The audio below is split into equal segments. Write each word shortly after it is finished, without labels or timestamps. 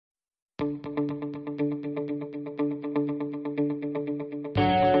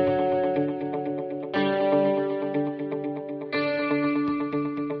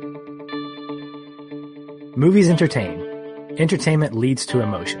Movies entertain. Entertainment leads to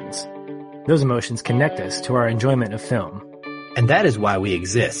emotions. Those emotions connect us to our enjoyment of film. And that is why we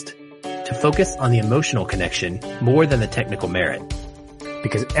exist, to focus on the emotional connection more than the technical merit.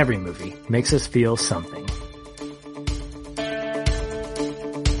 Because every movie makes us feel something.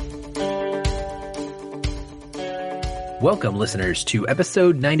 Welcome, listeners, to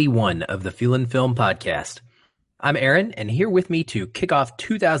episode 91 of the Feelin' Film Podcast. I'm Aaron, and here with me to kick off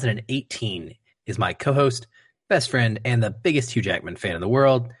 2018 is my co-host, best friend, and the biggest Hugh Jackman fan in the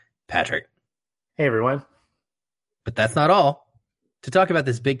world, Patrick. Hey, everyone. But that's not all. To talk about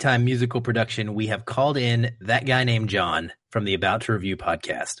this big-time musical production, we have called in that guy named John from the About to Review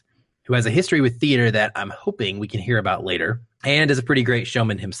podcast, who has a history with theater that I'm hoping we can hear about later, and is a pretty great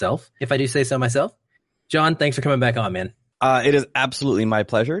showman himself, if I do say so myself. John, thanks for coming back on, man. It is absolutely my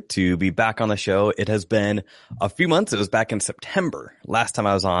pleasure to be back on the show. It has been a few months. It was back in September last time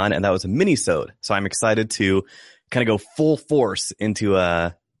I was on, and that was a mini-sode. So I'm excited to kind of go full force into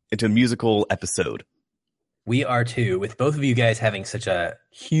a musical episode. We are too. With both of you guys having such a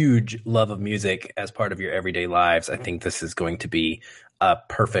huge love of music as part of your everyday lives, I think this is going to be a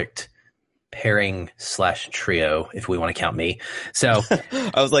perfect pairing/trio, if we want to count me. So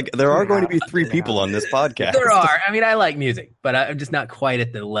I was like, there are going to be three people on this podcast. There are. I mean, I like music, but I'm just not quite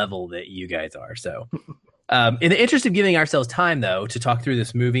at the level that you guys are. So in the interest of giving ourselves time, though, to talk through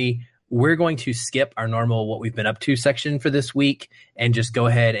this movie, we're going to skip our normal what we've been up to section for this week and just go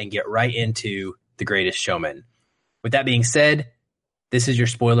ahead and get right into The Greatest Showman. With that being said, this is your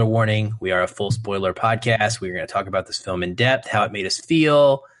spoiler warning. We are a full spoiler podcast. We're going to talk about this film in depth, how it made us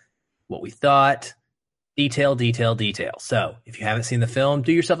feel, what we thought, detail. So if you haven't seen the film,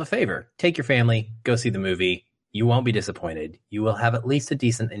 do yourself a favor. Take your family, go see the movie. You won't be disappointed. You will have at least a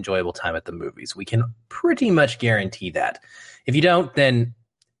decent, enjoyable time at the movies. We can pretty much guarantee that. If you don't, then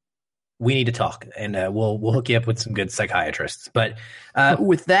we need to talk, and we'll hook you up with some good psychiatrists. But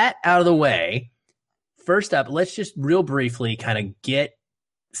with that out of the way, first up, let's just real briefly kind of get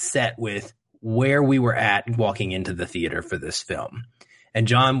set with where we were at walking into the theater for this film. And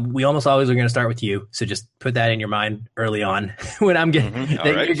John, we almost always are going to start with you, so just put that in your mind early on when I'm getting that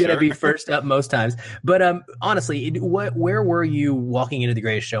right, you're going to be first up most times. But honestly, where were you walking into The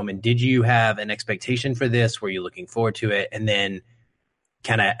Greatest Showman? Did you have an expectation for this? Were you looking forward to it? And then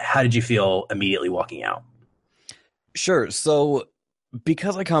kind of how did you feel immediately walking out? Sure. So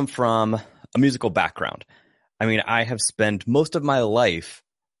because I come from a musical background, I mean, I have spent most of my life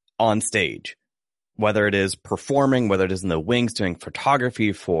on stage. Whether it is performing, whether it is in the wings doing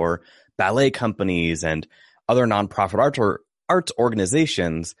photography for ballet companies and other nonprofit arts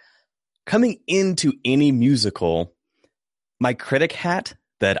organizations, coming into any musical, my critic hat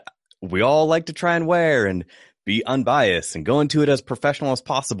that we all like to try and wear and be unbiased and go into it as professional as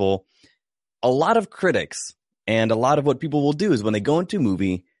possible, a lot of critics and a lot of what people will do is when they go into a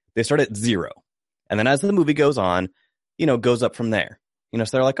movie, they start at 0. And then as the movie goes on, goes up from there. So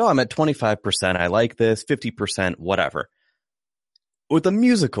they're like, oh, I'm at 25%. I like this, 50%, whatever. With a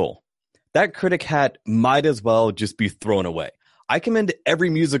musical, that critic hat might as well just be thrown away. I come into every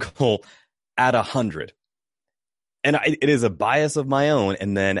musical at 100. And it is a bias of my own.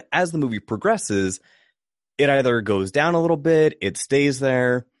 And then as the movie progresses, it either goes down a little bit, it stays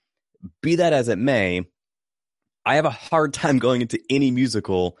there. Be that as it may, I have a hard time going into any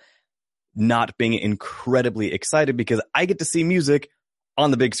musical not being incredibly excited because I get to see music on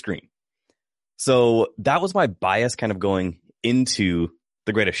the big screen. So that was my bias kind of going into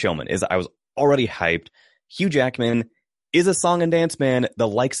The Greatest Showman, is I was already hyped. Hugh Jackman is a song and dance man, the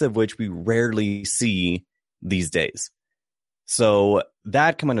likes of which we rarely see these days. So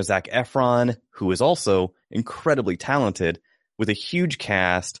that combined with Zac Efron, who is also incredibly talented, with a huge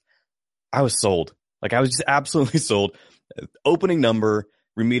cast, I was sold. Like, I was just absolutely sold. Opening number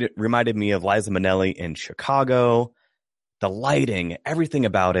reminded me of Liza Minnelli in Chicago. The lighting, everything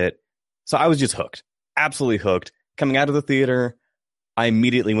about it. So I was just hooked, absolutely hooked. Coming out of the theater, I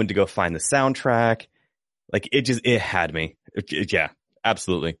immediately went to go find the soundtrack. Like it had me. Yeah,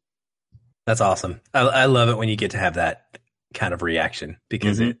 absolutely. That's awesome. I love it when you get to have that kind of reaction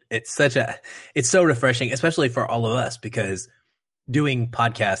because it's so refreshing, especially for all of us, because doing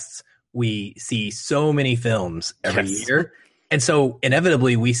podcasts, we see so many films every year. And so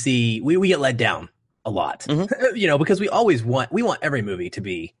inevitably we get let down a lot, because we want every movie to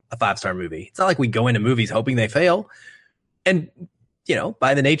be a 5-star movie. It's not like we go into movies hoping they fail. And,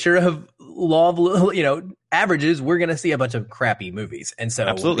 by the nature of law of, averages, we're going to see a bunch of crappy movies. And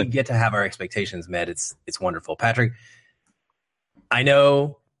so we get to have our expectations met. It's wonderful. Patrick, I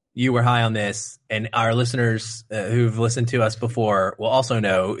know you were high on this, and our listeners who've listened to us before will also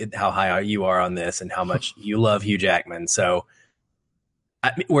know how high you are on this and how much you love Hugh Jackman. So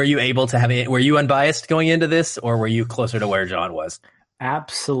were you able to were you unbiased going into this, or were you closer to where John was?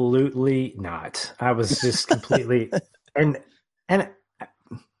 Absolutely not. I was just completely, and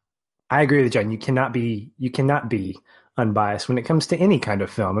I agree with John. You cannot be unbiased when it comes to any kind of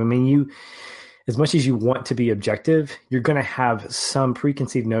film. I mean, as much as you want to be objective, you're going to have some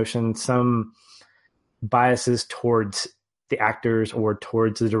preconceived notions, some biases towards the actors or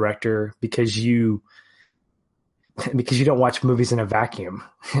towards the director because you don't watch movies in a vacuum.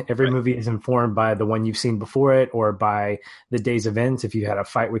 Every movie is informed by the one you've seen before it, or by the day's events. If you had a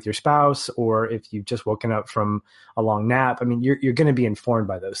fight with your spouse, or if you've just woken up from a long nap, I mean, you're going to be informed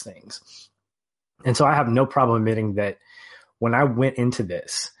by those things. And so I have no problem admitting that when I went into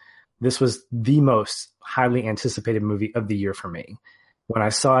this was the most highly anticipated movie of the year for me. When I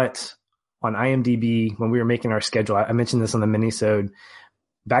saw it on IMDb, when we were making our schedule, I mentioned this on the minisode.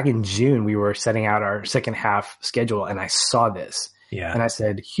 Back in June, we were setting out our second half schedule, and I saw this. Yeah. And I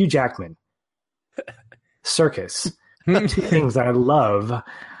said, Hugh Jackman, circus, two things that I love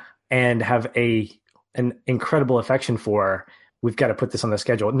and have an incredible affection for. We've got to put this on the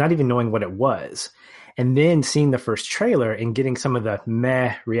schedule, not even knowing what it was. And then seeing the first trailer and getting some of the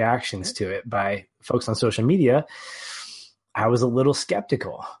meh reactions to it by folks on social media, I was a little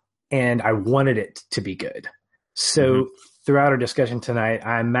skeptical, and I wanted it to be good. So throughout our discussion tonight,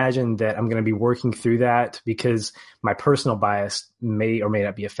 I imagine that I'm going to be working through that because my personal bias may or may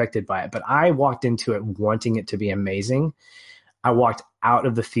not be affected by it. But I walked into it wanting it to be amazing. I walked out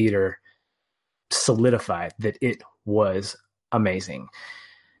of the theater solidified that it was amazing.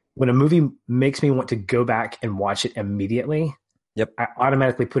 When a movie makes me want to go back and watch it immediately, I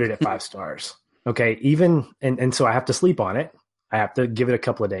automatically put it at 5 stars. Okay. And so I have to sleep on it. I have to give it a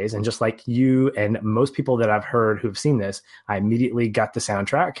couple of days. And just like you and most people that I've heard who've seen this, I immediately got the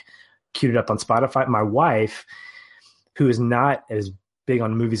soundtrack, queued it up on Spotify. My wife, who is not as big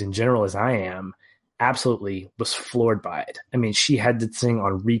on movies in general as I am, absolutely was floored by it. I mean, she had to sing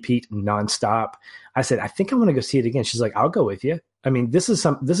on repeat nonstop. I said, I think I want to go see it again. She's like, I'll go with you. I mean, this is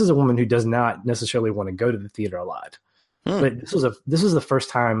a woman who does not necessarily want to go to the theater a lot, but this was the first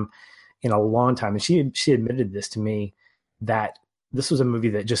time in a long time. And she admitted this to me, that this was a movie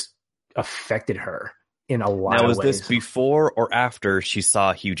that just affected her in a lot of ways. Now, was this before or after she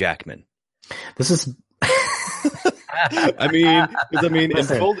saw Hugh Jackman? This is... I mean,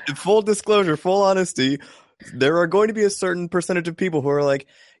 in full disclosure, full honesty, there are going to be a certain percentage of people who are like,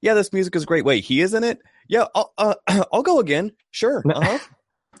 yeah, this music is great. Wait, he is in it? Yeah, I'll go again. Sure.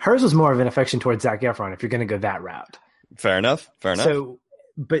 Hers was more of an affection towards Zac Efron, if you're going to go that route. Fair enough. So,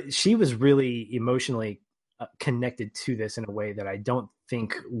 but she was really emotionally connected to this in a way that I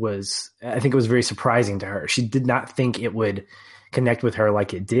think it was very surprising to her. She did not think it would connect with her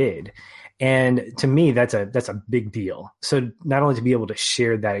like it did. And to me, that's a big deal. So not only to be able to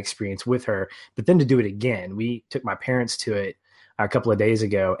share that experience with her, but then to do it again. We took my parents to it a couple of days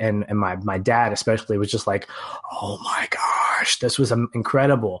ago, and my dad especially was just like, oh my gosh, this was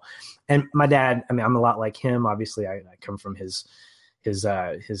incredible. And my dad, I mean, I'm a lot like him. Obviously, I come from his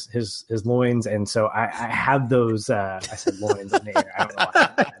loins, and so I have those. I said loins in the air. I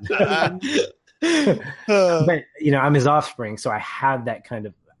don't know. But I'm his offspring, so I have that kind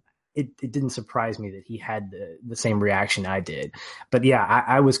of. It didn't surprise me that he had the same reaction I did. But yeah,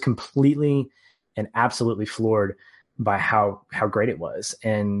 I was completely and absolutely floored by how great it was,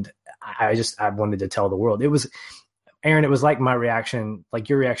 and I wanted to tell the world. It was, Aaron. It was like my reaction, like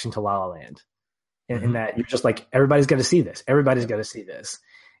your reaction to La La Land. In that you're just like, everybody's got to see this. Everybody's got to see this.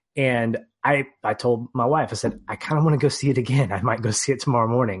 And I told my wife, I said, I kind of want to go see it again. I might go see it tomorrow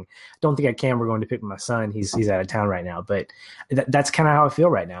morning. Don't think I can. We're going to pick my son. He's out of town right now, but that's kind of how I feel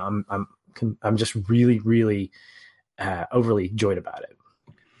right now. I'm just really, really overly joyed about it.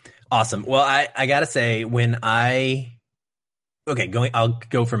 Awesome. Well, I gotta say, I'll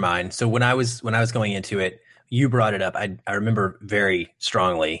go for mine. So when I was going into it, you brought it up. I remember very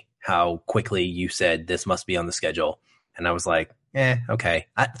strongly how quickly you said this must be on the schedule. And I was like, okay.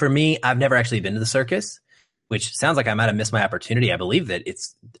 For me, I've never actually been to the circus, which sounds like I might have missed my opportunity. I believe that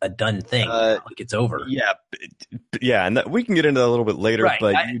it's a done thing. Like it's over. Yeah. And we can get into that a little bit later, right.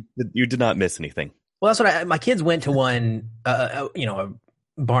 But you did not miss anything. Well, that's what my kids went to one,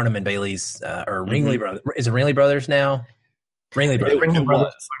 Barnum and Bailey's, or Ringley Brothers. Is it Ringley Brothers now? Ringley Brothers.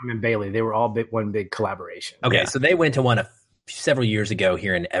 Barnum and Bailey. They were all one big collaboration. Okay. Yeah. So they went to one several years ago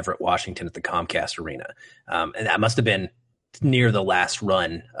here in Everett, Washington at the Comcast Arena. And that must have been near the last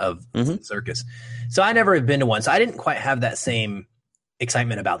run of the circus. So I never have been to one. So I didn't quite have that same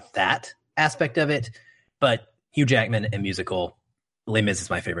excitement about that aspect of it. But Hugh Jackman and musical, Les Mis is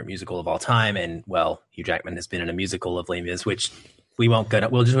my favorite musical of all time. And well, Hugh Jackman has been in a musical of Les Mis, which we're just going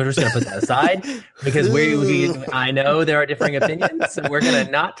to put that aside because I know there are differing opinions. So we're going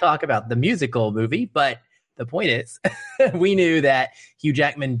to not talk about the musical movie. But the point is, we knew that Hugh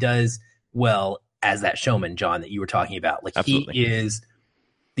Jackman does well as that showman, John, that you were talking about. Like, Absolutely. He is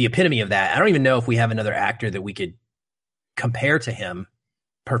the epitome of that. I don't even know if we have another actor that we could compare to him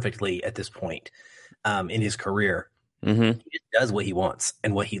perfectly at this point in his career. Mm-hmm. He just does what he wants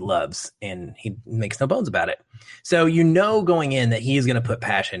and what he loves, and he makes no bones about it. So you know going in that he is going to put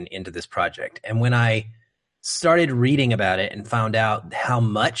passion into this project. And when I started reading about it and found out how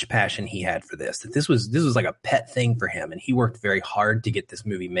much passion he had for this, that this was like a pet thing for him, and he worked very hard to get this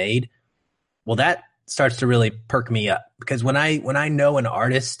movie made. Well, that starts to really perk me up, because when I know an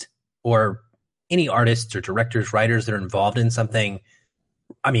artist or any artists or directors, writers that are involved in something,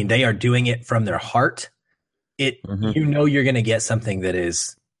 I mean, they are doing it from their heart. You know you're going to get something that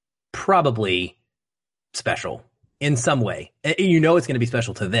is probably special in some way. You know it's going to be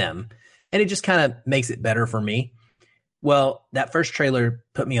special to them, and it just kind of makes it better for me. Well, that first trailer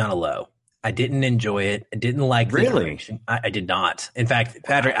put me on a low. I didn't enjoy it. I didn't like the direction. I did not. In fact,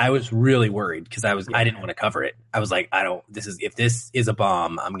 Patrick, I was really worried because I didn't want to cover it. I was like, if this is a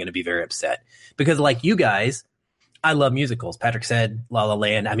bomb, I'm going to be very upset, because like you guys, I love musicals. Patrick said La La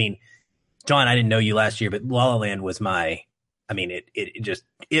Land. I mean, John, I didn't know you last year, but La La Land was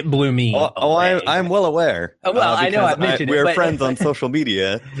it blew me away. I'm well aware. Oh, well, I know I've mentioned we're friends on social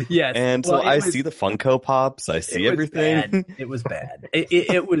media. Yes. And so I see the Funko Pops. I see everything. Bad. It was bad.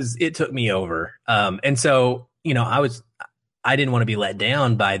 It took me over. And so, you know, I didn't want to be let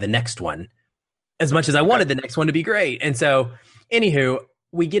down by the next one as much as I wanted the next one to be great. And so, anywho,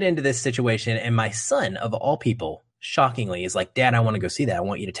 we get into this situation, and my son, of all people, shockingly, is like, Dad, I want to go see that. I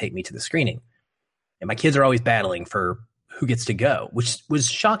want you to take me to the screening. And my kids are always battling for who gets to go, which was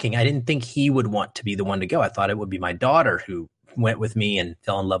shocking. I didn't think he would want to be the one to go. I thought it would be my daughter who went with me and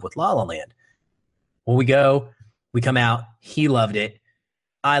fell in love with La La Land. Well, we go, we come out. He loved it.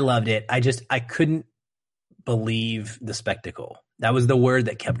 I loved it. I couldn't believe the spectacle. That was the word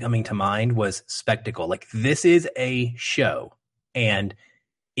that kept coming to mind, was spectacle. Like, this is a show, and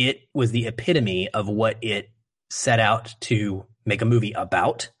it was the epitome of what it set out to make a movie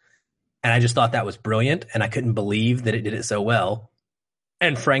about. And I just thought that was brilliant, and I couldn't believe that it did it so well.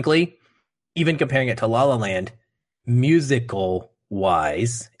 And frankly, even comparing it to La La Land, musical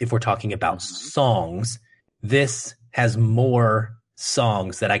wise, if we're talking about songs, this has more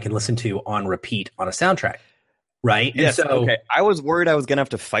songs that I can listen to on repeat on a soundtrack. Right? Yes. And so, okay. I was worried I was going to have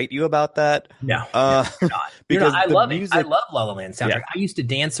to fight you about that. No, you're not. Because I love it. I love La La Land soundtrack. Yeah. I used to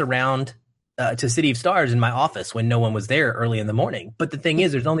dance around to City of Stars in my office when no one was there early in the morning. But the thing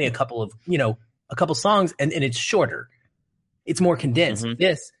is, there's only a couple songs, and it's shorter. It's more condensed. Mm-hmm.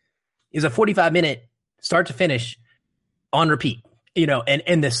 This is a 45-minute start to finish on repeat,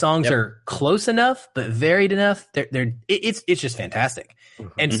 and the songs are close enough, but varied enough. It's just fantastic.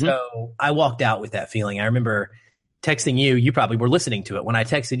 Mm-hmm. And so I walked out with that feeling. I remember texting you. You probably were listening to it when I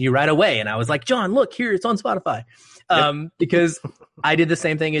texted you right away. And I was like, John, look here, it's on Spotify. Because I did the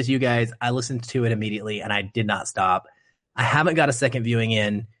same thing as you guys. I listened to it immediately, and I did not stop. I haven't got a second viewing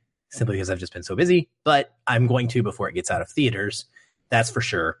in simply because I've just been so busy, but I'm going to before it gets out of theaters. That's for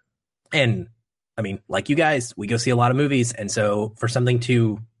sure. And I mean, like you guys, we go see a lot of movies. And so for something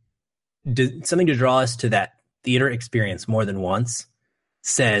to draw us to that theater experience more than once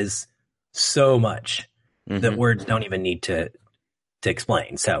says so much that words don't even need to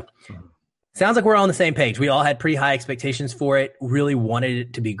explain. So sounds like we're all on the same page. We all had pretty high expectations for it, really wanted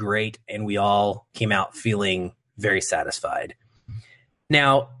it to be great, and we all came out feeling very satisfied.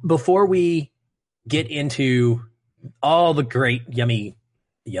 Now, before we get into all the great yummy,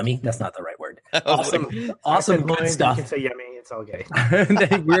 that's not the right word. Awesome good stuff. You can say yummy. It's all gay.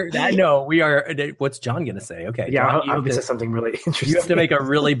 I know we are. What's John going to say? Okay. Yeah, John, I'll say something really interesting. You have to make a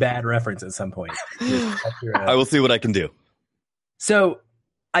really bad reference at some point. I will see what I can do. So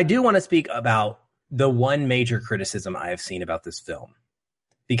I do want to speak about the one major criticism I have seen about this film,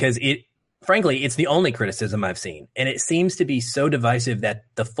 because frankly, it's the only criticism I've seen. And it seems to be so divisive that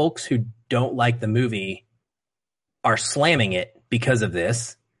the folks who don't like the movie are slamming it because of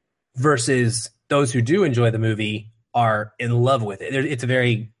this, versus those who do enjoy the movie are in love with it. It's a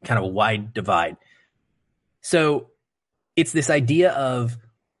very kind of a wide divide. So it's this idea of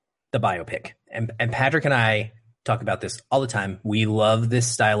the biopic. And Patrick and I talk about this all the time. We love this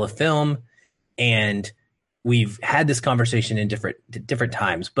style of film, and we've had this conversation in different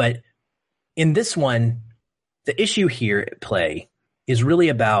times. But in this one, the issue here at play is really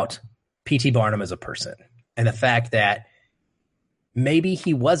about P.T. Barnum as a person and the fact that maybe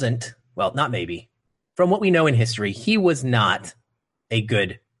he wasn't, well, not maybe, from what we know in history, he was not a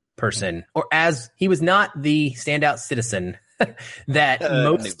good person, or as he was not the standout citizen that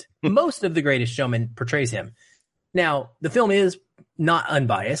most of The Greatest Showman portrays him. Now, the film is not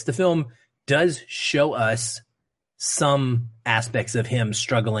unbiased. The film does show us some aspects of him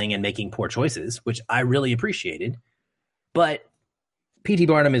struggling and making poor choices, which I really appreciated. But P.T.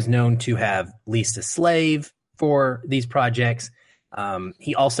 Barnum is known to have leased a slave for these projects.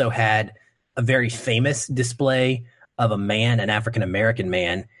 He also had a very famous display of a man, an African-American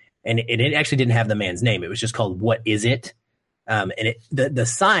man, and it actually didn't have the man's name. It was just called What Is It? And the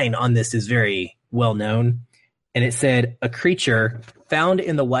sign on this is very well known. And it said, a creature found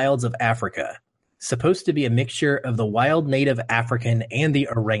in the wilds of Africa, supposed to be a mixture of the wild native African and the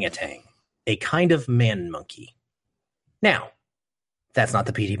orangutan, a kind of man monkey. Now, that's not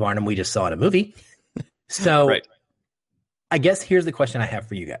the P.T. Barnum we just saw in a movie. So Right. I guess here's the question I have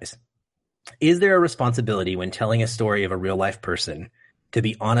for you guys. Is there a responsibility when telling a story of a real life person to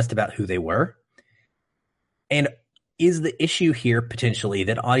be honest about who they were? And is the issue here potentially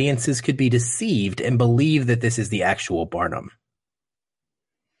that audiences could be deceived and believe that this is the actual Barnum?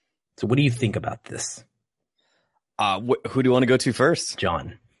 So what do you think about this, Who do you want to go to first?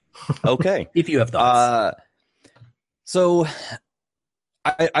 John? Okay. If you have thoughts. So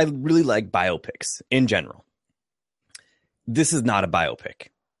I really like biopics in general. This is not a biopic.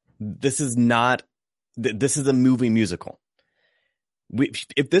 This is a movie musical.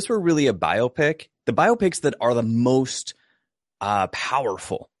 If this were really a biopic, the biopics that are the most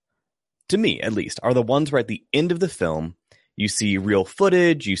powerful, to me at least, are the ones where at the end of the film, you see real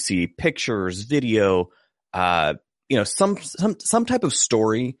footage, you see pictures, video, some type of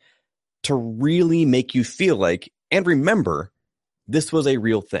story to really make you feel like and remember this was a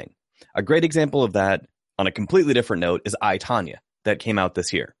real thing. A great example of that on a completely different note is I, Tonya, that came out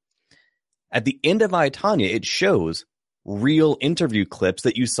this year. At the end of I, Tonya, it shows real interview clips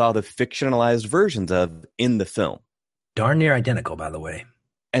that you saw the fictionalized versions of in the film. Darn near identical, by the way.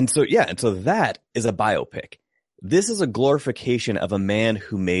 And so that is a biopic. This is a glorification of a man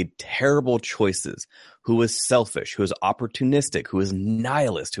who made terrible choices, who was selfish, who was opportunistic, who was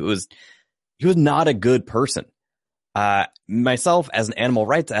nihilist, he was not a good person. Myself, as an animal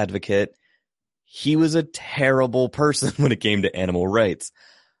rights advocate, he was a terrible person when it came to animal rights.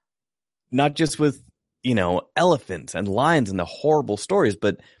 Not just with, elephants and lions and the horrible stories,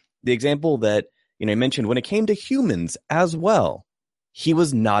 but the example that, I mentioned when it came to humans as well, he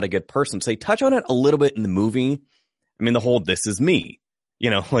was not a good person. So they touch on it a little bit in the movie. I mean, the whole "this is me,"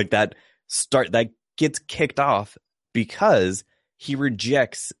 like that gets kicked off because he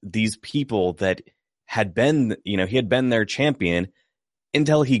rejects these people that had been, he had been their champion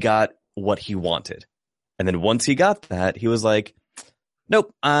until he got what he wanted. And then once he got that, he was like,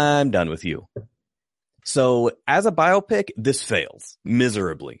 nope, I'm done with you. So as a biopic, this fails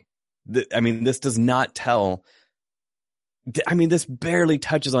miserably. This does not tell. This barely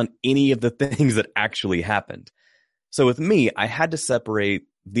touches on any of the things that actually happened. So with me, I had to separate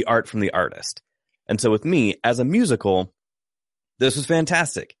the art from the artist. And so with me, as a musical, this was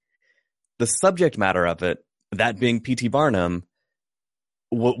fantastic. The subject matter of it, that being P.T. Barnum,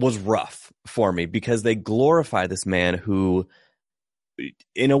 was rough for me because they glorify this man who,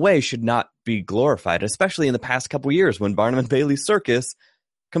 in a way, should not be glorified, especially in the past couple years when Barnum and Bailey's Circus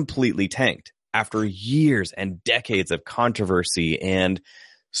completely tanked. After years and decades of controversy and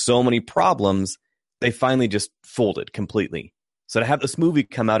so many problems, they finally just folded completely. So to have this movie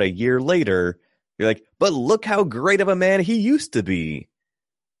come out a year later, you're like, but look how great of a man he used to be.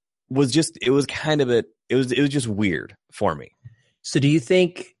 It was just weird for me. So do you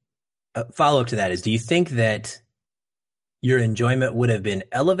think, follow-up to that is, do you think that your enjoyment would have been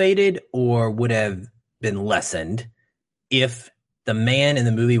elevated or would have been lessened if the man in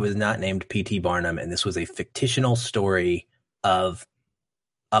the movie was not named P.T. Barnum and this was a fictional story of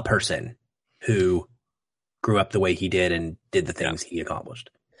a person who grew up the way he did and did the things he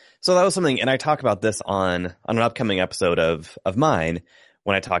accomplished? So that was something, and I talk about this on an upcoming episode of mine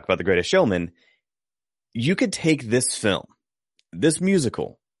when I talk about The Greatest Showman. You could take this film, this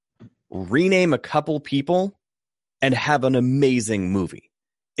musical, rename a couple people, and have an amazing movie.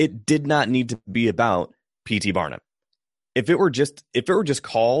 It did not need to be about P.T. Barnum. If it were just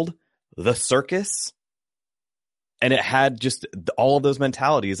called The Circus, and it had just all of those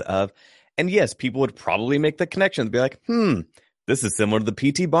mentalities of, and yes, people would probably make the connections, be like, this is similar to the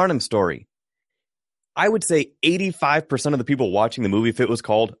P.T. Barnum story. I would say 85% of the people watching the movie, if it was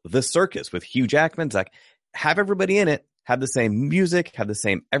called The Circus with Hugh Jackman, Zach, have everybody in it, had the same music, had the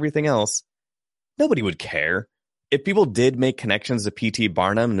same everything else, nobody would care. If people did make connections to P.T.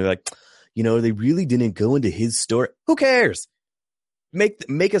 Barnum and they're like, they really didn't go into his story. Who cares?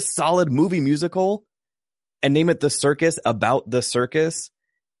 Make a solid movie musical and name it The Circus, about the circus.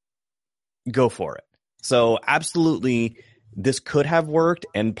 Go for it. So absolutely, this could have worked.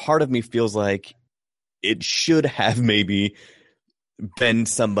 And part of me feels like it should have maybe been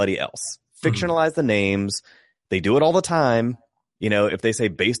somebody else. Fictionalize the names. They do it all the time. If they say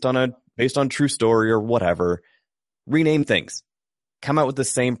based on true story or whatever, rename things, come out with the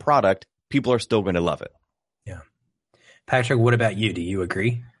same product. People are still going to love it. Yeah. Patrick, what about you? Do you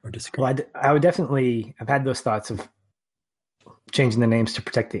agree or disagree? Well, I would definitely, I've had those thoughts of changing the names to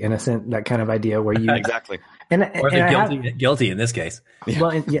protect the innocent, that kind of idea where you exactly. Or the guilty in this case. Yeah.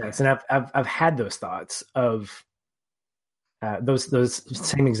 Well, yes. And I've had those thoughts of those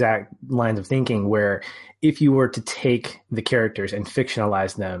same exact lines of thinking where if you were to take the characters and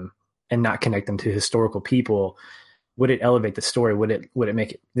fictionalize them and not connect them to historical people, would it elevate the story? Would it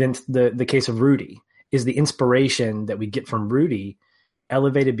make it? Then the case of Rudy, is the inspiration that we get from Rudy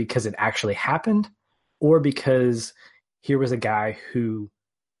elevated because it actually happened, or because here was a guy who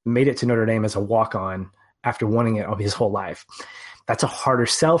made it to Notre Dame as a walk-on after wanting it his whole life? That's a harder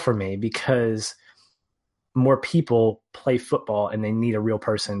sell for me because more people play football and they need a real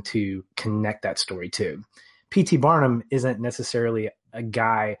person to connect that story to. P.T. Barnum isn't necessarily a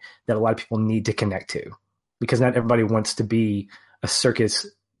guy that a lot of people need to connect to because not everybody wants to be a circus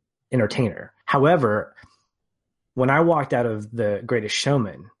entertainer. However, when I walked out of The Greatest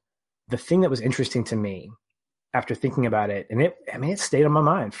Showman, the thing that was interesting to me after thinking about it, and it stayed on my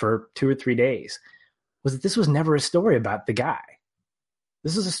mind for 2 or 3 days, was that this was never a story about the guy.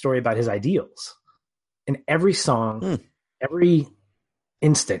 This is a story about his ideals. And every song, every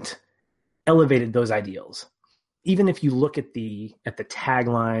instant elevated those ideals. Even if you look at the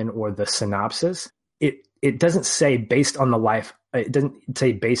tagline or the synopsis, it doesn't say based on the life. It doesn't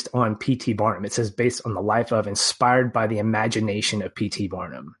say based on P.T. Barnum. It says based on the life of, inspired by the imagination of P.T.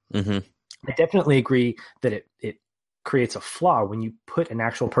 Barnum. Mm-hmm. I definitely agree that it creates a flaw when you put an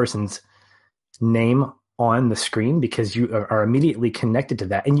actual person's name on the screen because you are immediately connected to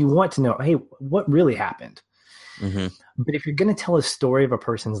that and you want to know, hey, what really happened? Mm-hmm. But if you're going to tell a story of a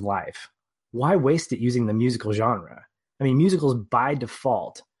person's life, why waste it using the musical genre? I mean, musicals by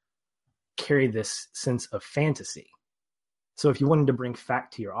default carry this sense of fantasy. So if you wanted to bring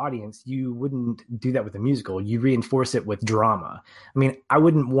fact to your audience, you wouldn't do that with a musical. You reinforce it with drama. I mean, I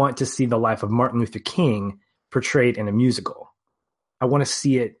wouldn't want to see the life of Martin Luther King portrayed in a musical. I want to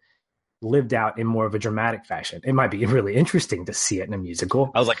see it lived out in more of a dramatic fashion. It might be really interesting to see it in a musical.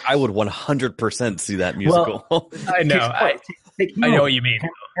 I was like, I would 100% see that musical. Well, I know. I know what you mean.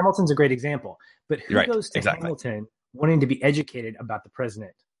 Hamilton's a great example. But who goes to Hamilton wanting to be educated about the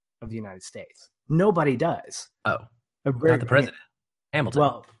president of the United States? Nobody does. Oh, not the president. Hamilton.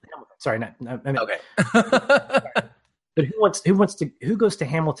 Well, sorry, not okay. But who goes to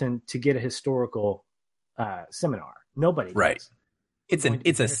Hamilton to get a historical seminar? Nobody. Right. Does.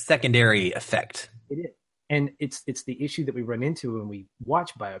 It's a secondary effect. It is. And it's the issue that we run into when we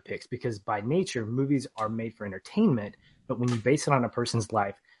watch biopics, because by nature, movies are made for entertainment. But when you base it on a person's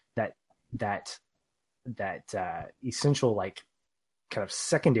life, that essential, like, kind of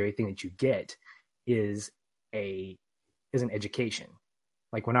secondary thing that you get is an education.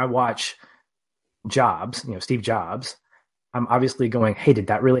 Like when I watch Jobs, Steve Jobs, I'm obviously going, hey, did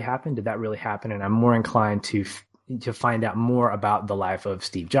that really happen? Did that really happen? And I'm more inclined to find out more about the life of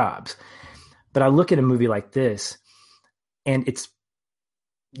Steve Jobs. But I look at a movie like this, and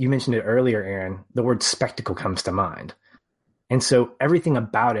you mentioned it earlier, Aaron, the word spectacle comes to mind. And so everything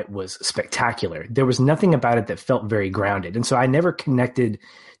about it was spectacular. There was nothing about it that felt very grounded. And so I never connected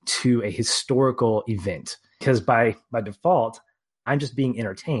to a historical event because by default, I'm just being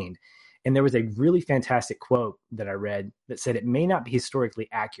entertained. And there was a really fantastic quote that I read that said, it may not be historically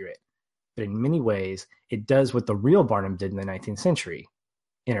accurate, but in many ways, it does what the real Barnum did in the 19th century,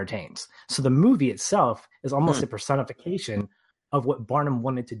 entertains. So the movie itself is almost a personification of what Barnum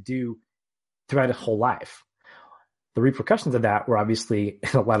wanted to do throughout his whole life. The repercussions of that were obviously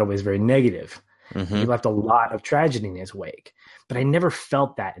in a lot of ways very negative. Mm-hmm. He left a lot of tragedy in his wake, but I never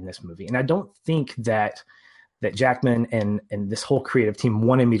felt that in this movie. And I don't think that Jackman and this whole creative team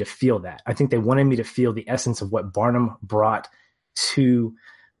wanted me to feel that. I think they wanted me to feel the essence of what Barnum brought to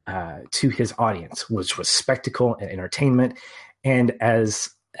his audience, which was spectacle and entertainment. And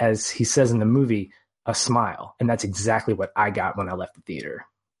as he says in the movie, a smile. And that's exactly what I got when I left the theater.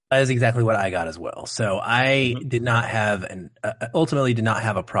 That is exactly what I got as well. So I did not have ultimately did not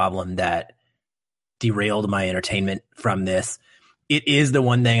have a problem that derailed my entertainment from this. It is the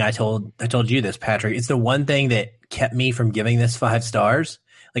one thing I told you this, Patrick. It's the one thing that kept me from giving this 5 stars.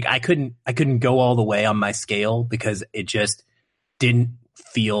 Like I couldn't go all the way on my scale because it just didn't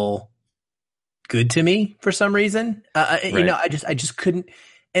feel good to me for some reason. Right. You know, I just couldn't.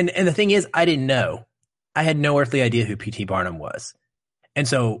 And the thing is, I didn't know. I had no earthly idea who P.T. Barnum was. And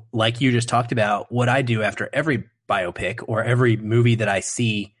so, like you just talked about, what I do after every biopic or every movie that I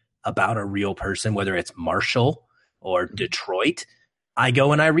see about a real person, whether it's Marshall or Detroit, I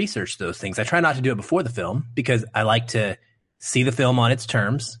go and I research those things. I try not to do it before the film because I like to see the film on its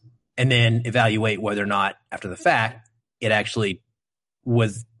terms and then evaluate whether or not, after the fact, it actually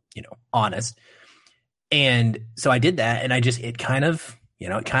was, you know, honest. And so I did that, and it kind of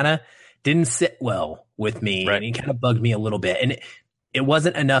didn't sit well with me, right. And it kind of bugged me a little bit. And it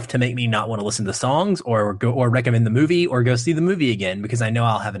wasn't enough to make me not want to listen to the songs or recommend the movie or go see the movie again, because I know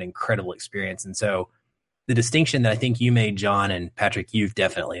I'll have an incredible experience. And so the distinction that I think you made, John, and Patrick, you've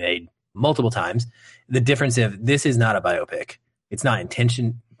definitely made multiple times, the difference of this is not a biopic. It's not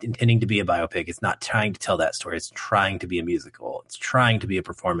intending to be a biopic. It's not trying to tell that story. It's trying to be a musical. It's trying to be a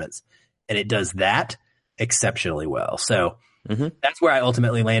performance. And it does that exceptionally well. So that's where I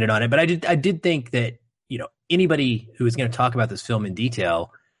ultimately landed on it. But I did think that, you know, anybody who is going to talk about this film in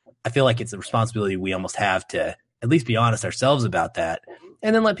detail, I feel like it's a responsibility we almost have to at least be honest ourselves about that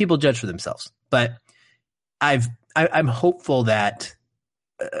and then let people judge for themselves. But I'm hopeful that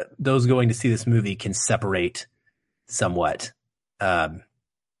those going to see this movie can separate somewhat and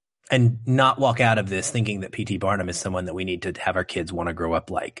not walk out of this thinking that P.T. Barnum is someone that we need to have our kids want to grow up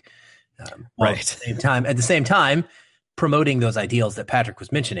like. Right. At the same time, promoting those ideals that Patrick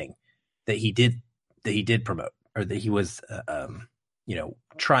was mentioning that he did promote, or that he was, you know,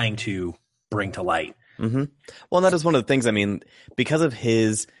 trying to bring to light. Mm-hmm. Well, that is one of the things. I mean, because of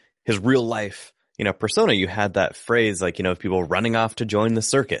his real life, you know, persona, you had that phrase like, you know, people running off to join the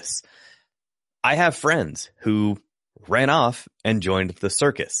circus. I have friends who ran off and joined the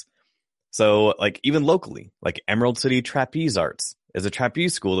circus. So, like, even locally, like Emerald City Trapeze Arts is a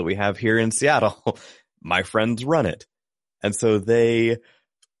trapeze school that we have here in Seattle. My friends run it. And so it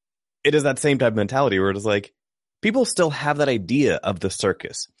is that same type of mentality where it is like, people still have that idea of the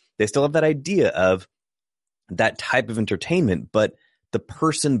circus. They still have that idea of that type of entertainment, but the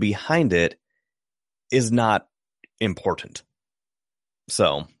person behind it is not important.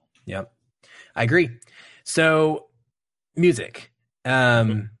 So. Yep. I agree. So music.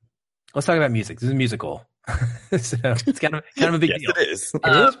 Let's talk about music. This is a musical. So it's kind of a big deal. It is.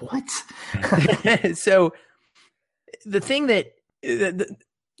 What? So the thing that the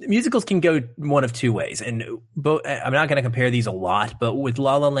musicals can go one of two ways, and both. I'm not going to compare these a lot, but with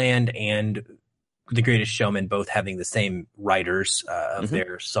La La Land and The Greatest Showman both having the same writers of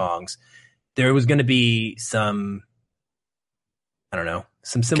their songs, there was going to be some, I don't know,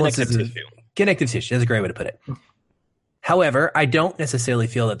 some similar connective tissue. That's a great way to put it. However, I don't necessarily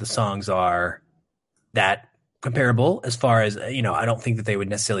feel that the songs are that comparable as far as, you know, I don't think that they would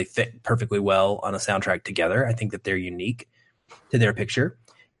necessarily fit perfectly well on a soundtrack together. I think that they're unique to their picture.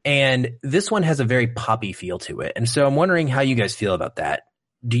 And this one has a very poppy feel to it. And so I'm wondering how you guys feel about that.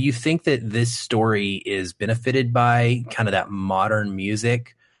 Do you think that this story is benefited by kind of that modern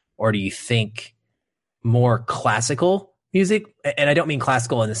music, or do you think more classical music? And I don't mean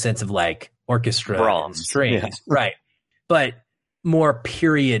classical in the sense of like orchestra, Brahms, strings, right? But more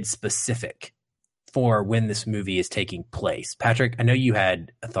period specific for when this movie is taking place. Patrick, I know you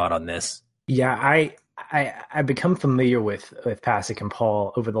had a thought on this. Yeah, I become familiar with Pasek and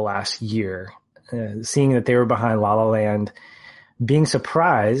Paul over the last year, seeing that they were behind La La Land, being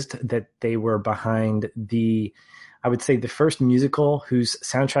surprised that they were behind I would say the first musical whose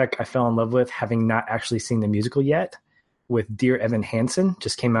soundtrack I fell in love with, having not actually seen the musical yet, with Dear Evan Hansen,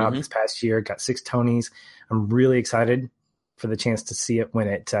 just came out this past year, got 6 Tonys. I'm really excited for the chance to see it when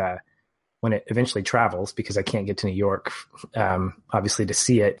it eventually travels, because I can't get to New York, obviously, to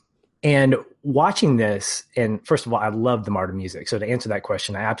see it. And watching this, and first of all, I love the modern music. So to answer that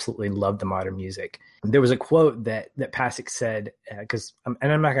question, I absolutely love the modern music. There was a quote that Pasek said, because I'm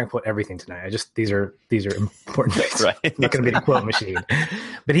not going to quote everything tonight. These are important things. Right. I'm not going to be the quote machine.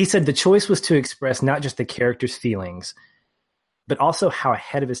 But he said the choice was to express not just the character's feelings, but also how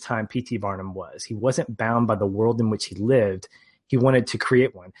ahead of his time P.T. Barnum was. He wasn't bound by the world in which he lived. He wanted to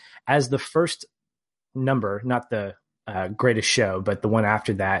create one. As the first number, not the Greatest Show, but the one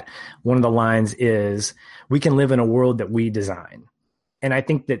after that, one of the lines is, "We can live in a world that we design." And I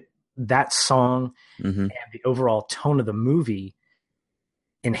think that song and the overall tone of the movie,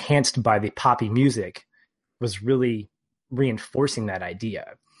 enhanced by the poppy music, was really reinforcing that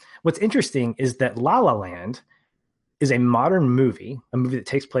idea. what's interesting is that La La Land is a modern movie, a movie that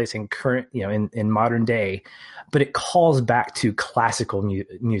takes place in current, in modern day, but it calls back to classical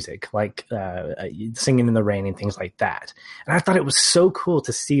music, like Singing in the Rain and things like that. And I thought it was so cool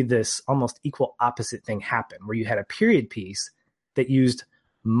to see this almost equal opposite thing happen, where you had a period piece that used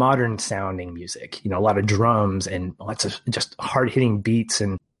modern sounding music, a lot of drums and lots of just hard hitting beats.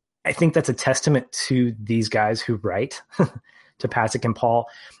 And I think that's a testament to these guys who write, to Pasek and Paul.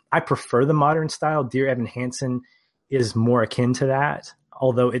 I prefer the modern style. Dear Evan Hansen is more akin to that,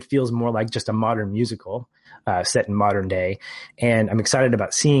 although it feels more like just a modern musical set in modern day. And I'm excited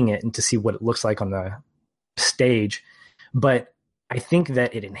about seeing it and to see what it looks like on the stage. But I think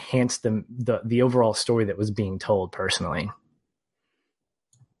that it enhanced the overall story that was being told personally.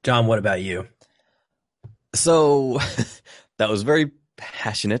 John, what about you? So that was very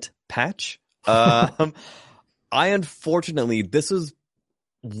passionate, Patch. I unfortunately, this was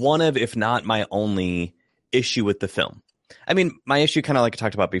one of, if not my only issue with the film. I mean, my issue, kind of like I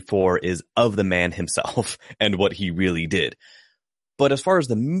talked about before, is of the man himself and what he really did. But as far as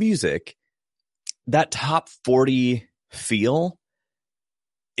the music, that top 40 feel,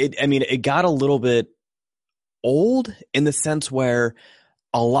 it got a little bit old in the sense where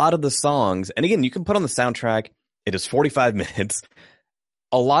a lot of the songs, and again, you can put on the soundtrack, it is 45 minutes.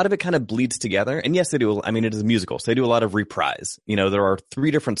 A lot of it kind of bleeds together. And yes, they do. I mean, it is a musical, so they do a lot of reprise. There are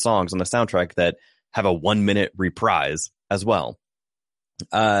 3 different songs on the soundtrack that have a 1-minute reprise as well.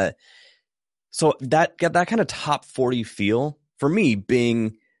 So that kind of top 40 feel for me,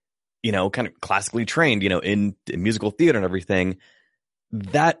 being, kind of classically trained, in musical theater and everything,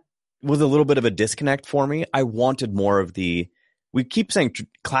 that was a little bit of a disconnect for me. I wanted more of we keep saying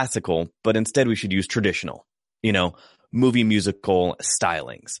classical, but instead we should use traditional, movie musical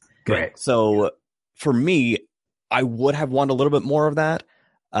stylings. Right. So for me, I would have wanted a little bit more of that.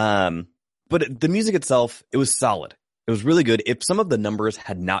 But the music itself, it was solid. It was really good. If some of the numbers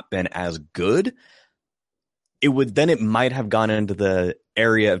had not been as good, it might have gone into the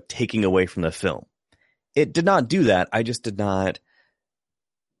area of taking away from the film. It did not do that. I just did not,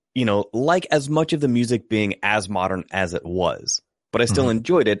 like as much of the music being as modern as it was, but I still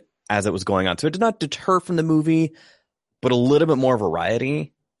enjoyed it as it was going on. So it did not deter from the movie, but a little bit more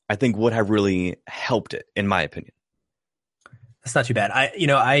variety, I think, would have really helped it, in my opinion. That's not too bad. I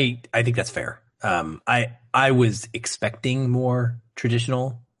think that's fair. I was expecting more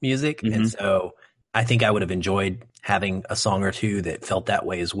traditional music, and so I think I would have enjoyed having a song or two that felt that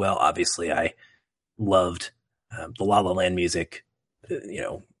way as well. Obviously, I loved the La La Land music.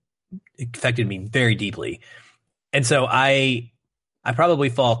 It affected me very deeply, and so I probably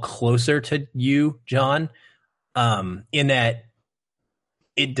fall closer to you, John, in that.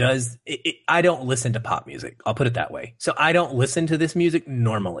 It does. I don't listen to pop music. I'll put it that way. So I don't listen to this music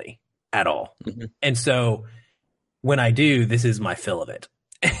normally at all. Mm-hmm. And so when I do, this is my fill of it.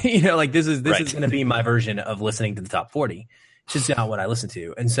 This is going to be my version of listening to the top 40. It's just not what I listen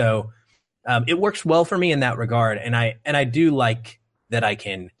to. And so it works well for me in that regard. And I do like that I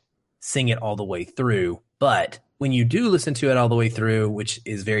can sing it all the way through. But when you do listen to it all the way through, which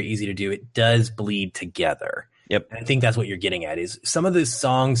is very easy to do, it does bleed together. Yep. And I think that's what you're getting at, is some of these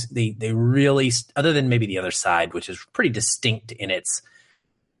songs, they really, other than maybe The Other Side, which is pretty distinct in its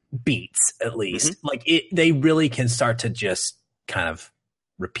beats, at least, they really can start to just kind of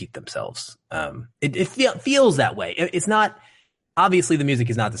repeat themselves. It feels that way. It's not, obviously the music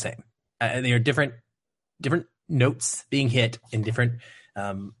is not the same. They are different notes being hit in different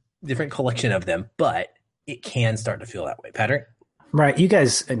collection of them, but it can start to feel that way. Patrick? Right. You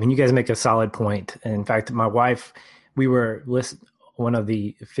guys make a solid point. And in fact, my wife, we were one of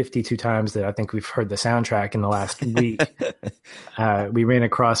the 52 times that I think we've heard the soundtrack in the last week. We ran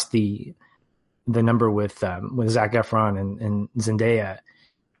across the number with Zac Efron and Zendaya,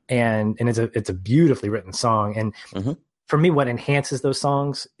 and it's a beautifully written song. And for me, what enhances those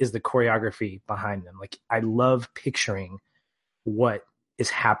songs is the choreography behind them. Like, I love picturing what is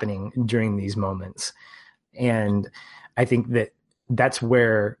happening during these moments, and I think that's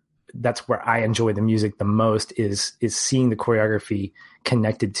where I enjoy the music the most, is seeing the choreography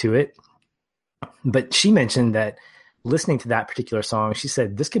connected to it. But she mentioned that listening to that particular song, she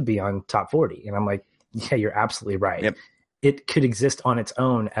said this could be on top 40. And I'm like, yeah, you're absolutely right. Yep. It could exist on its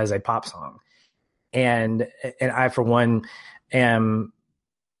own as a pop song. And I, for one, am,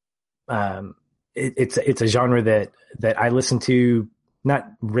 it's a genre that I listen to,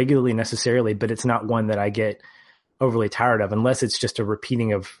 not regularly necessarily, but it's not one that I get overly tired of, unless it's just a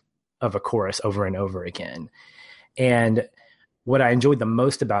repeating of a chorus over and over again. And what I enjoyed the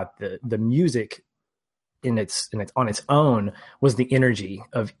most about the music on its own was the energy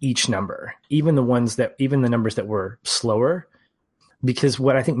of each number, even the numbers that were slower. Because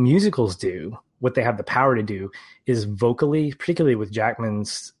what I think musicals do, what they have the power to do, is vocally, particularly with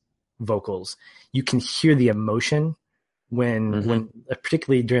Jackman's vocals, you can hear the emotion when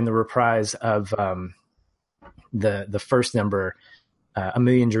particularly during the reprise of the first number, A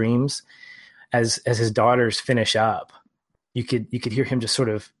Million Dreams, as his daughters finish up, you could hear him just sort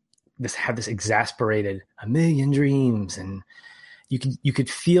of have this exasperated "A Million Dreams," and you could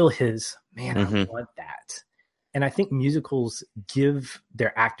feel his, man, I want that. And I think musicals give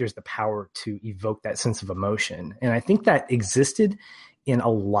their actors the power to evoke that sense of emotion. And I think that existed in a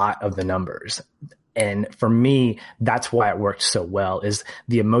lot of the numbers. And for me, that's why it worked so well, is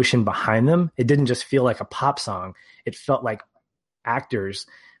the emotion behind them. It didn't just feel like a pop song. It felt like actors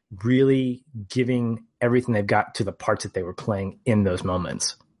really giving everything they've got to the parts that they were playing in those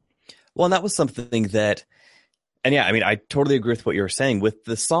moments. Well, and that was something that, and yeah, I mean, I totally agree with what you were saying with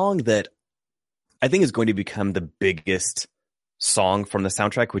the song that I think is going to become the biggest song from the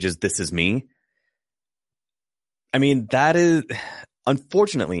soundtrack, which is "This Is Me." I mean, that is,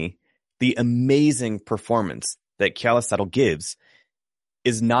 unfortunately, the amazing performance that Keala Settle gives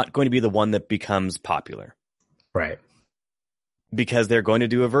is not going to be the one that becomes popular. Right. Because they're going to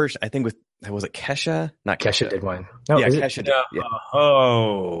do a version, I think was it Kesha? Not Kesha. Kesha did one. No, yeah, Kesha did. Yeah.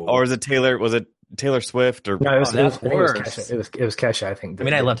 Oh. Or was it Taylor Swift? Or no, it was Kesha. It was Kesha, I think. I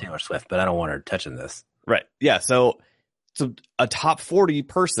mean, I love Taylor Swift, but I don't want her touching this. Right. Yeah. So a top 40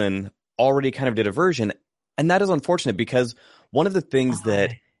 person already kind of did a version. And that is unfortunate because one of the things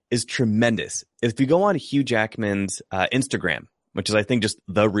that is tremendous, if you go on Hugh Jackman's Instagram, which is, I think, just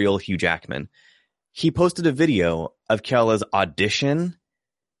the real Hugh Jackman, he posted a video of Keala's audition.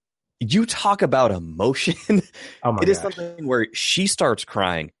 You talk about emotion. Oh my It is gosh. something where she starts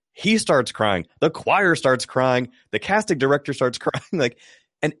crying. He starts crying. The choir starts crying. The casting director starts crying.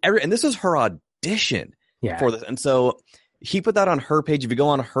 And this is her audition for this. And so he put that on her page. If you go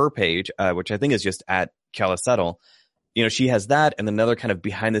on her page, which I think is just at Keala Settle, she has that and another kind of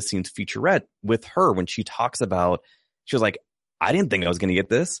behind the scenes featurette with her when she talks about, she was like, I didn't think I was going to get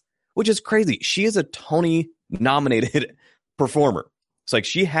this, which is crazy. She is a Tony nominated performer. It's like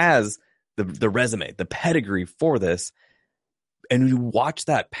she has the resume, the pedigree for this. And you watch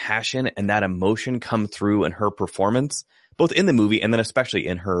that passion and that emotion come through in her performance, both in the movie and then especially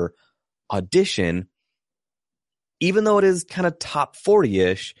in her audition. Even though it is kind of top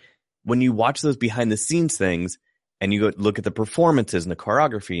 40-ish, when you watch those behind the scenes things and you go look at the performances and the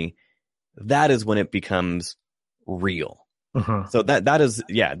choreography, that is when it becomes real. So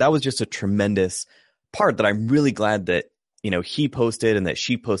that was just a tremendous part that I'm really glad that, he posted and that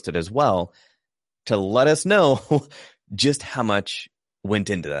she posted as well to let us know just how much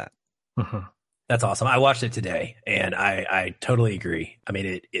went into that. That's awesome. I watched it today and I totally agree. I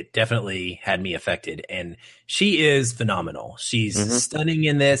mean, it definitely had me affected, and she is phenomenal. She's stunning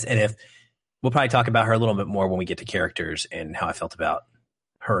in this. And we'll probably talk about her a little bit more when we get to characters and how I felt about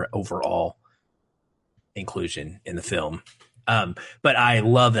her overall inclusion in the film. But I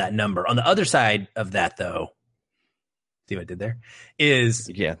love that number. On the other side of that, though, see what I did there? Is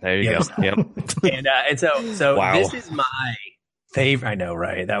there you go. Yep. and so wow. This is my favorite. I know,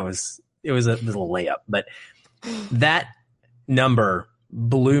 right? It was a little layup, but that number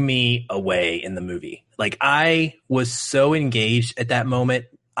blew me away in the movie. Like, I was so engaged at that moment.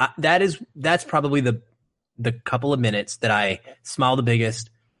 That's probably the couple of minutes that I smiled the biggest.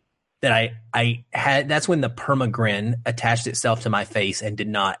 That I had. That's when the perma grin attached itself to my face and did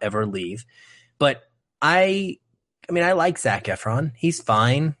not ever leave. But I like Zac Efron. He's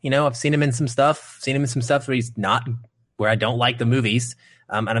fine. I've seen him in some stuff. Where he's not, where I don't like the movies.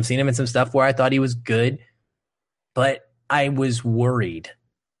 And I've seen him in some stuff where I thought he was good. But I was worried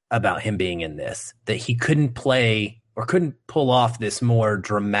about him being in this, that he couldn't play or couldn't pull off this more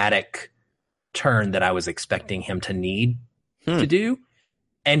dramatic turn that I was expecting him to need to do.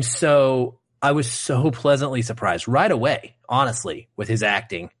 And so I was so pleasantly surprised right away, honestly, with his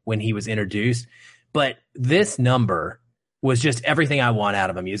acting when he was introduced. But this number was just everything I want out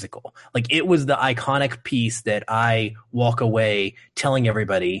of a musical. Like, it was the iconic piece that I walk away telling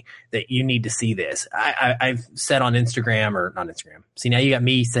everybody that you need to see this. I've said on Instagram, or not Instagram. See, now you got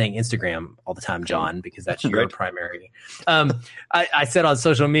me saying Instagram all the time, John, because that's your primary. I said on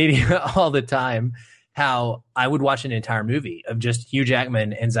social media all the time how I would watch an entire movie of just Hugh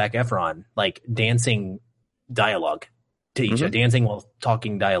Jackman and Zac Efron, like, dancing dialogue to each other, dancing while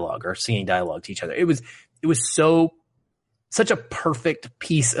talking dialogue or singing dialogue to each other. It was so such a perfect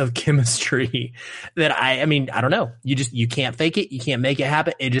piece of chemistry that I mean, I don't know. You can't fake it. You can't make it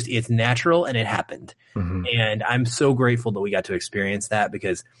happen. It's natural and it happened. Mm-hmm. And I'm so grateful that we got to experience that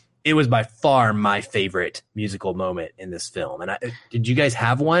because it was by far my favorite musical moment in this film. And did you guys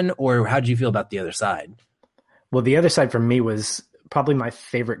have one, or how did you feel about The Other Side? Well, The Other Side for me was probably my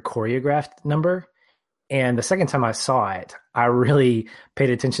favorite choreographed number. And the second time I saw it, I really paid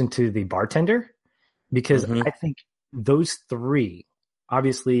attention to the bartender because I think those three,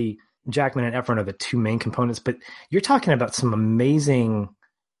 obviously Jackman and Efron are the two main components, but you're talking about some amazing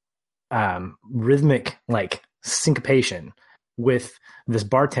rhythmic like syncopation with this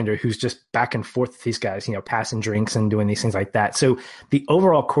bartender who's just back and forth with these guys, passing drinks and doing these things like that. So the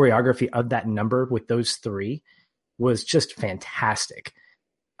overall choreography of that number with those three was just fantastic.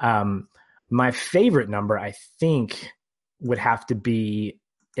 My favorite number, I think, would have to be,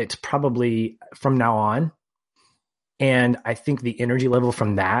 it's probably From Now On. And I think the energy level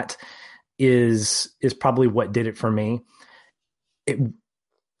from that is probably what did it for me.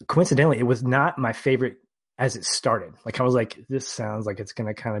 Coincidentally, it was not my favorite as it started. Like I was like, this sounds like it's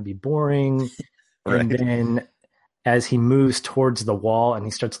going to kind of be boring. Right. And then as he moves towards the wall and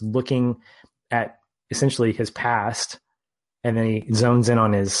he starts looking at essentially his past, and then he zones in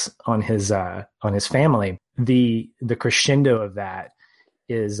on his family, the crescendo of that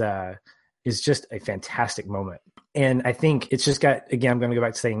is just a fantastic moment. And I think it's just got, again, I'm going to go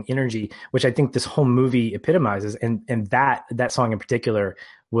back to saying energy, which I think this whole movie epitomizes. And that song in particular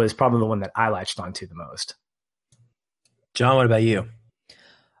was probably the one that I latched onto the most. John, what about you?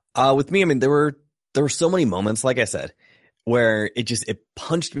 With me, I mean, there were so many moments, like I said, where it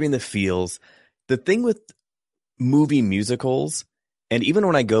punched me in the feels. The thing with movie musicals, and even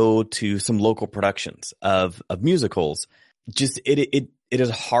when I go to some local productions of musicals, just it is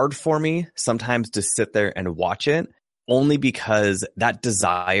hard for me sometimes to sit there and watch it, only because that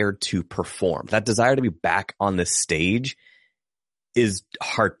desire to perform, that desire to be back on the stage is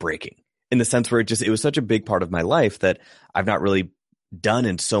heartbreaking, in the sense where it was such a big part of my life that I've not really done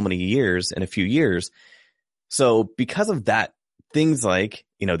in so many years, in a few years. So because of that, things like,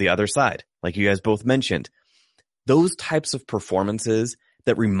 The Other Side, like you guys both mentioned, those types of performances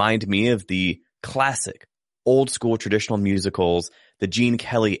that remind me of the classic old school traditional musicals, the Gene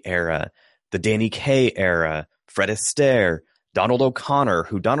Kelly era, the Danny Kaye era, Fred Astaire, Donald O'Connor,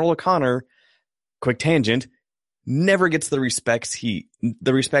 quick tangent, never gets the respect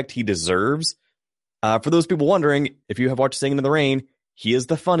he deserves. For those people wondering, if you have watched Singing in the Rain, he is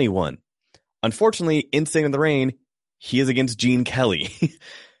the funny one. Unfortunately, in Singing in the Rain, he is against Gene Kelly.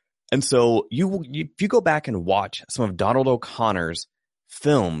 And so if you go back and watch some of Donald O'Connor's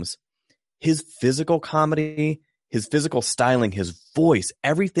films, his physical comedy, his physical styling, his voice,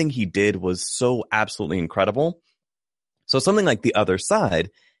 everything he did was so absolutely incredible. So something like The Other Side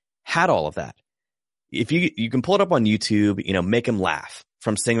had all of that. If you can pull it up on YouTube, Make Him Laugh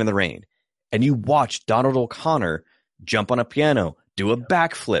from Singing in the Rain, and you watch Donald O'Connor jump on a piano, do a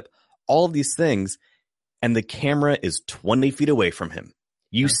backflip, all of these things, and the camera is 20 feet away from him.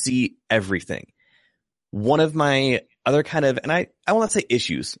 You see everything. One of my other kind of, and I want to say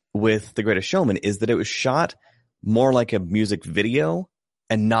issues with The Greatest Showman, is that it was shot more like a music video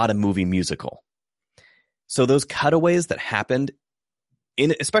and not a movie musical. So those cutaways that happened,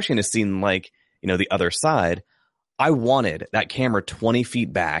 especially in a scene like, The Other Side, I wanted that camera 20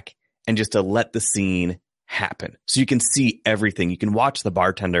 feet back and just to let the scene happen. So you can see everything. You can watch the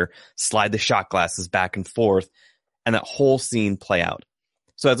bartender slide the shot glasses back and forth and that whole scene play out.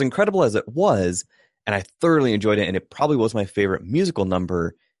 So as incredible as it was, and I thoroughly enjoyed it, and it probably was my favorite musical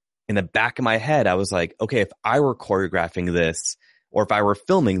number, in the back of my head, I was like, okay, if I were choreographing this or if I were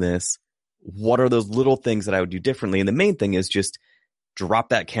filming this, what are those little things that I would do differently? And the main thing is just drop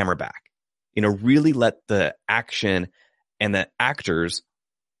that camera back, really let the action and the actors,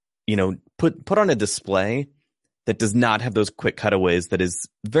 put on a display that does not have those quick cutaways that is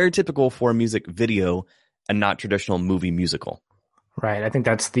very typical for a music video and not traditional movie musical. Right. I think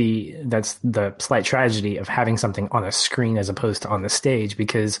that's the slight tragedy of having something on a screen as opposed to on the stage,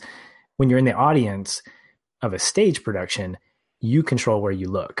 because when you're in the audience of a stage production, you control where you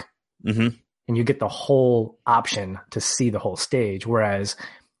look. Mm-hmm. And you get the whole option to see the whole stage. Whereas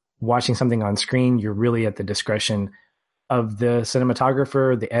watching something on screen, you're really at the discretion of the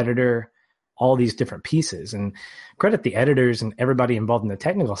cinematographer, the editor, all these different pieces. And credit the editors and everybody involved in the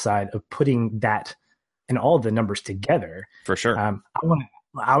technical side of putting that and all the numbers together. For sure.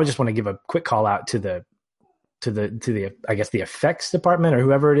 I would just want to give a quick call out to the I guess the effects department or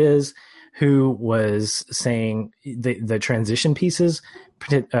whoever it is who was saying the transition pieces,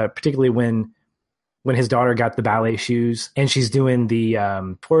 particularly when when his daughter got the ballet shoes and she's doing the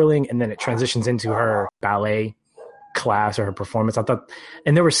twirling, and then it transitions into her ballet class or her performance. I thought,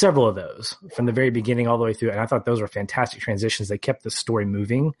 and there were several of those from the very beginning all the way through, and I thought those were fantastic transitions. They kept the story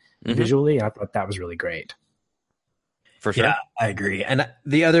moving visually, and I thought that was really great. For sure. Yeah, I agree. And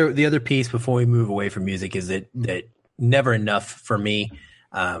the other piece before we move away from music is that Never Enough for me,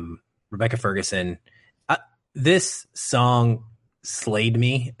 Rebecca Ferguson, this song slayed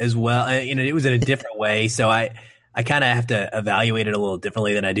me as well. It was in a different way. So I kind of have to evaluate it a little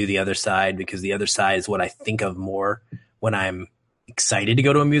differently than I do the other side, because the other side is what I think of more when I'm excited to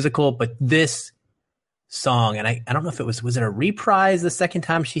go to a musical. But this song, and I don't know if it was it a reprise the second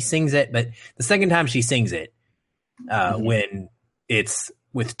time she sings it, but the second time she sings it, when it's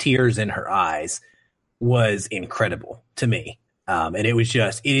with tears in her eyes, was incredible to me. And it was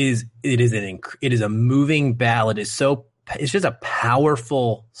just, it is a moving ballad. It's just a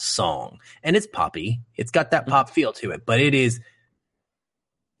powerful song, and it's poppy. It's got that pop feel to it, but it is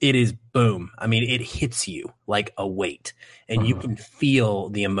boom. I mean, it hits you like a weight, and you can feel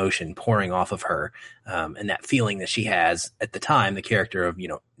the emotion pouring off of her. And that feeling that she has at the time, the character of,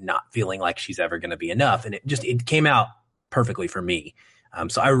 not feeling like she's ever going to be enough. And it came out perfectly for me.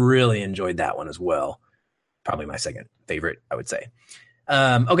 So I really enjoyed that one as well. Probably my second favorite, I would say.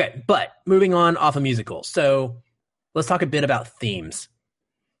 Okay. But moving on off of musicals. So let's talk a bit about themes.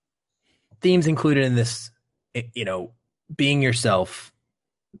 Themes included in this, being yourself,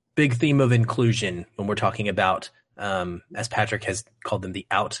 big theme of inclusion when we're talking about, as Patrick has called them, the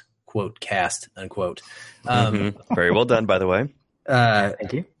out quote cast unquote. Very well done, by the way.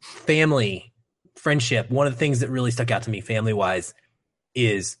 Thank you. Family, friendship. One of the things that really stuck out to me family wise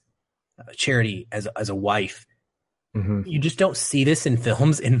is Charity as a wife. You just don't see this in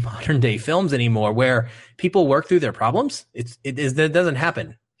films, in modern day films anymore, where people work through their problems. It doesn't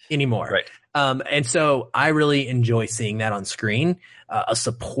happen anymore. Right. And so I really enjoy seeing that on screen. A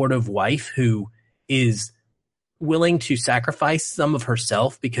supportive wife who is willing to sacrifice some of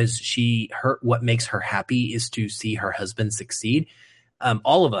herself because what makes her happy is to see her husband succeed.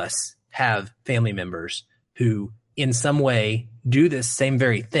 All of us have family members who in some way do this same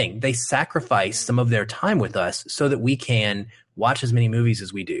very thing. They sacrifice some of their time with us so that we can watch as many movies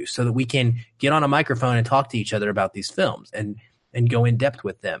as we do, so that we can get on a microphone and talk to each other about these films and go in depth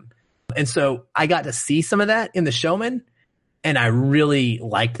with them. And so I got to see some of that in The Showman, and I really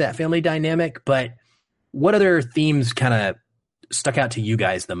liked that family dynamic. But what other themes kind of stuck out to you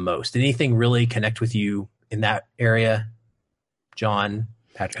guys the most? Did anything really connect with you in that area? John,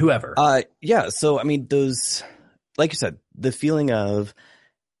 Patrick, whoever. Yeah. So, I mean, those, like you said, the feeling of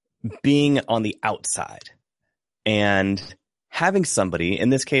being on the outside and having somebody, in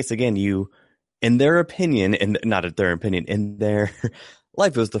this case, again, in their opinion, and not in their opinion, in their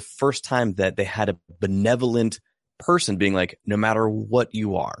life, it was the first time that they had a benevolent person being like, no matter what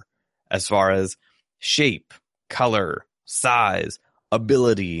you are, as far as shape, color, size,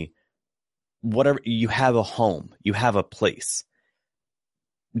 ability, whatever, you have a home, you have a place.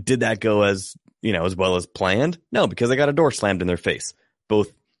 Did that go as well as planned? No, because they got a door slammed in their face,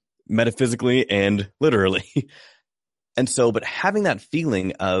 both metaphysically and literally. And so, but having that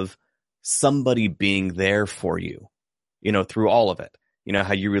feeling of somebody being there for you, through all of it,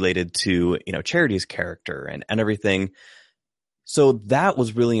 how you related to, Charity's character and everything. So that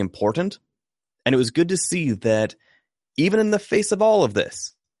was really important. And it was good to see that even in the face of all of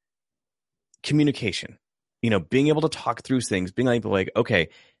this, communication, being able to talk through things, being able to like, okay,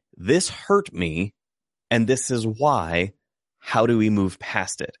 this hurt me and this is why. How do we move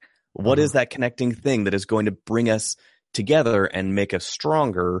past it? What is that connecting thing that is going to bring us together and make us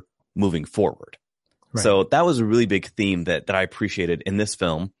stronger moving forward? Right. So that was a really big theme that I appreciated in this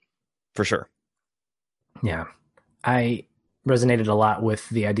film, for sure. Yeah. I resonated a lot with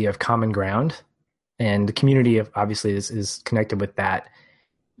the idea of common ground, and the community obviously is connected with that.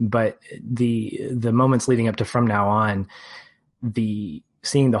 But the moments leading up to From Now On,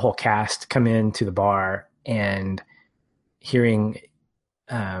 seeing the whole cast come into the bar and hearing,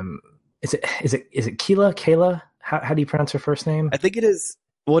 is it Kayla? How do you pronounce her first name? I think it is.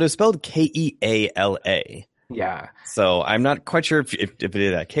 Well, it is spelled Keala. Yeah. So I'm not quite sure if it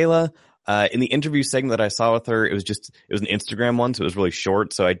is that Kayla. In the interview segment that I saw with her, it was an Instagram one, so it was really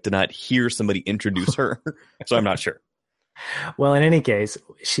short. So I did not hear somebody introduce her. So I'm not sure. Well, in any case,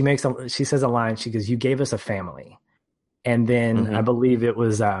 she says a line. She goes, "You gave us a family," and then I believe it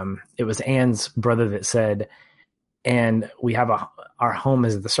was Anne's brother that said, "And we have our home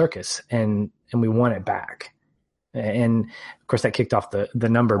is the circus, and we want it back." And of course, that kicked off the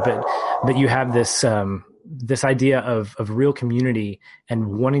number. But you have this this idea of real community and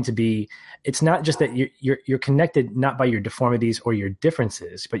wanting to be, it's not just that you're connected not by your deformities or your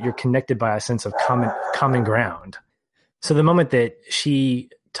differences, but you're connected by a sense of common ground. So the moment that she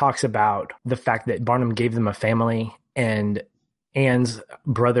talks about the fact that Barnum gave them a family, and Anne's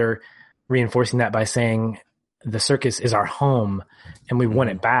brother reinforcing that by saying the circus is our home and we want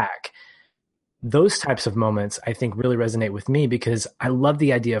it back. Those types of moments, I think, really resonate with me because I love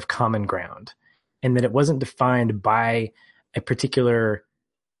the idea of common ground, and that it wasn't defined by a particular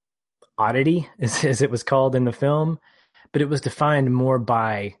oddity, as it was called in the film, but it was defined more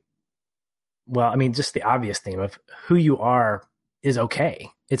by, well, I mean, just the obvious theme of who you are is okay.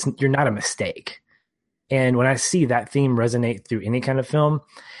 You're not a mistake. And when I see that theme resonate through any kind of film,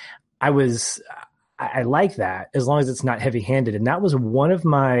 I like that, as long as it's not heavy-handed. And that was one of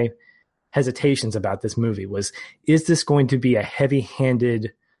my hesitations about this movie was, is this going to be a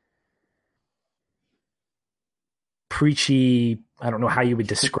heavy-handed, preachy, I don't know how you would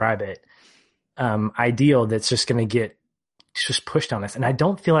describe it, ideal that's just going to get just pushed on us? And I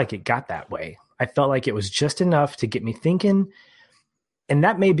don't feel like it got that way. I felt like it was just enough to get me thinking. And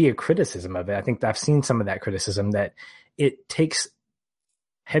that may be a criticism of it. I think I've seen some of that criticism, that it takes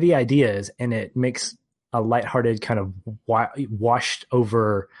heavy ideas and it makes a lighthearted kind of washed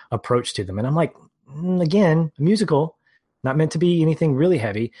over approach to them. And I'm like, again, a musical, not meant to be anything really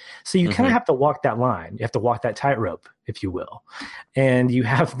heavy. So you kind of have to walk that line. You have to walk that tightrope, if you will. And you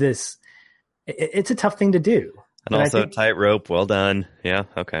have this, it's a tough thing to do. And but also tightrope. Well done. Yeah.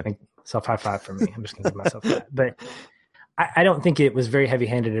 Okay. Self high five for me. I'm just going to give myself that. But I don't think it was very heavy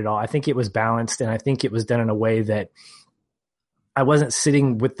handed at all. I think it was balanced, and I think it was done in a way that I wasn't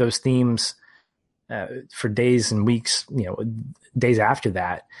sitting with those themes for days and weeks, days after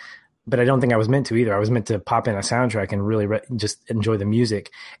that. But I don't think I was meant to either. I was meant to pop in a soundtrack and really just enjoy the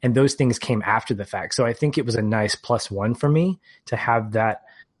music. And those things came after the fact. So I think it was a nice +1 for me to have that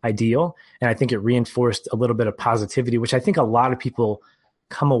ideal. And I think it reinforced a little bit of positivity, which I think a lot of people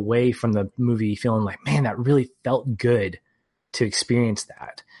come away from the movie feeling like, man, that really felt good to experience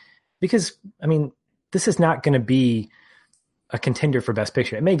that. Because, I mean, this is not going to be a contender for Best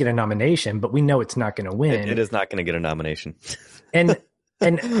Picture. It may get a nomination, but we know it's not going to win. It is not going to get a nomination. And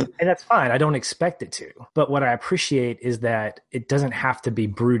that's fine. I don't expect it to. But what I appreciate is that it doesn't have to be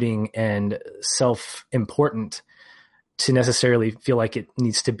brooding and self-important to necessarily feel like it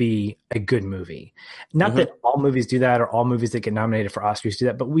needs to be a good movie. Not that all movies do that, or all movies that get nominated for Oscars do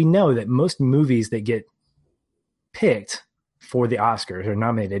that, but we know that most movies that get picked for the Oscars or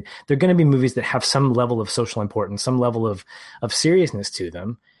nominated, they're going to be movies that have some level of social importance, some level of seriousness to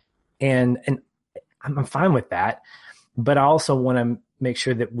them. And I'm fine with that. But I also want to make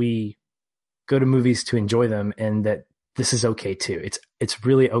sure that we go to movies to enjoy them, and that this is okay too. It's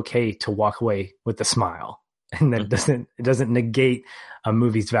really okay to walk away with a smile. And that it doesn't negate a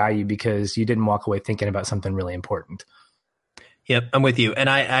movie's value because you didn't walk away thinking about something really important. Yep, I'm with you. And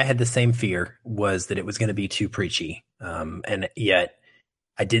I had the same fear, was that it was going to be too preachy. And yet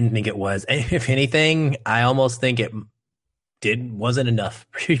I didn't think it was. If anything, I almost think it wasn't enough,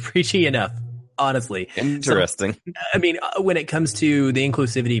 preachy enough, honestly. Interesting. So, I mean, when it comes to the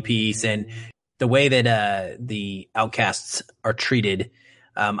inclusivity piece and the way that the outcasts are treated,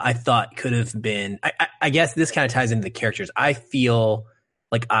 I thought could have been, I guess this kind of ties into the characters. I feel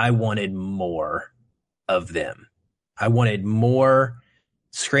like I wanted more of them. I wanted more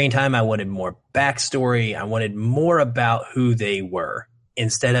screen time. I wanted more backstory. I wanted more about who they were,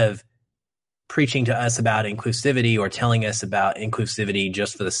 instead of preaching to us about inclusivity or telling us about inclusivity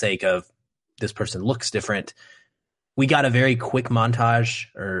just for the sake of this person looks different. We got a very quick montage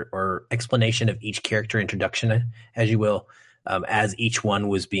or explanation of each character, introduction, as you will, as each one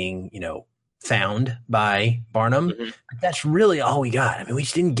was being, found by Barnum. But that's really all we got. I mean, we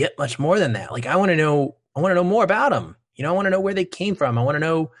just didn't get much more than that. Like, I want to know more about them. I want to know where they came from. I want to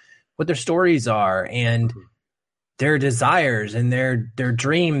know what their stories are and their desires and their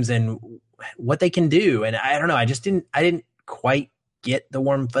dreams and what they can do. And I don't know. I didn't quite get the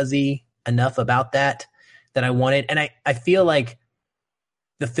warm fuzzy enough about that I wanted. And I feel like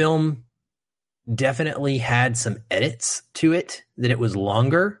the film definitely had some edits to it, that it was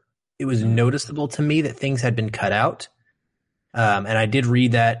longer. It was noticeable to me that things had been cut out. And I did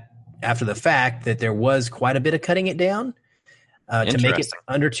read that after the fact, that there was quite a bit of cutting it down to make it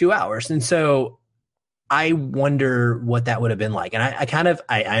under 2 hours. And so I wonder what that would have been like. And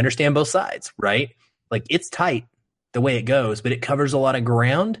I understand both sides, right? Like, it's tight the way it goes, but it covers a lot of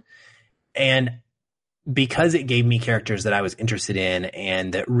ground. And because it gave me characters that I was interested in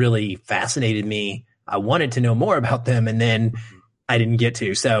and that really fascinated me, I wanted to know more about them, and then I didn't get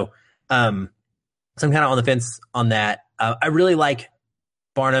to. So So I'm kind of on the fence on that. I really like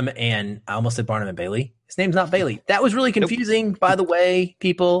Barnum and I almost said Barnum and Bailey. His name's not Bailey. That was really confusing, by the way,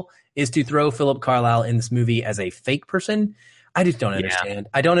 people, is to throw Philip Carlisle in this movie as a fake person. I just don't understand.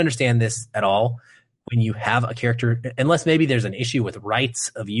 I don't understand this at all. When you have a character, unless maybe there's an issue with rights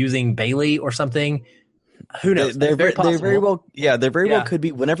of using Bailey or something. Who knows? They're very well. Yeah, they very well could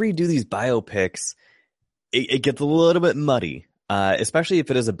be. Whenever you do these biopics, it gets a little bit muddy, especially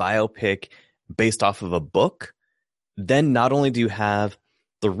if it is a biopic based off of a book. Then not only do you have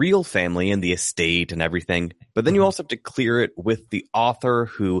the real family and the estate and everything, but then you also have to clear it with the author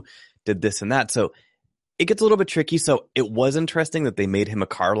who did this and that. So it gets a little bit tricky. So it was interesting that they made him a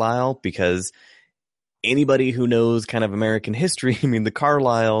Carlisle, because anybody who knows kind of American history, I mean, the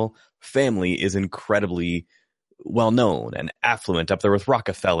Carlisle family is incredibly well known and affluent, up there with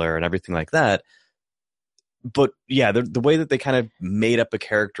Rockefeller and everything like that. But yeah, the way that they kind of made up a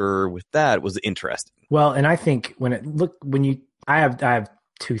character with that was interesting. Well, and I think I have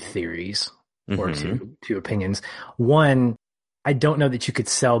two theories or two opinions. One, I don't know that you could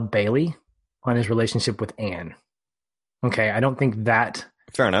sell Bailey on his relationship with Anne. Okay, I don't think that.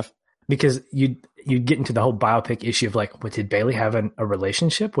 Fair enough. Because you get into the whole biopic issue of like, did Bailey have a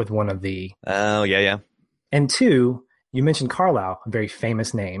relationship with one of the? Oh, yeah. And two, you mentioned Carlisle, a very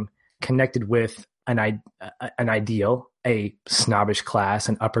famous name, connected with an ideal, a snobbish class,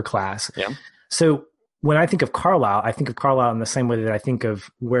 an upper class. Yeah. So when I think of Carlisle in the same way that I think of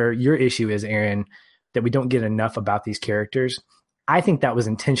where your issue is, Aaron, that we don't get enough about these characters. I think that was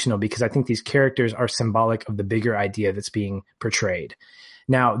intentional, because I think these characters are symbolic of the bigger idea that's being portrayed.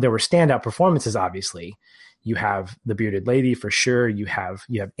 Now, there were standout performances, obviously. You have the bearded lady for sure. You have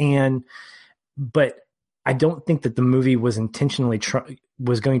Anne, but I don't think that the movie was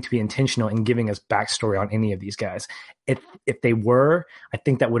was going to be intentional in giving us backstory on any of these guys. If they were, I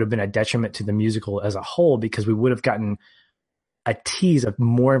think that would have been a detriment to the musical as a whole, because we would have gotten a tease of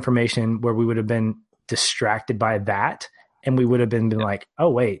more information where we would have been distracted by that. And we would have been like, oh,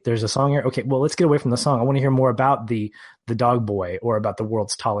 wait, there's a song here. Okay, well, let's get away from the song. I want to hear more about the dog boy, or about the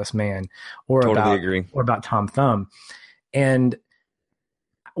world's tallest man, or about Tom Thumb. And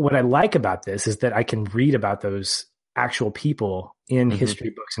what I like about this is that I can read about those actual people in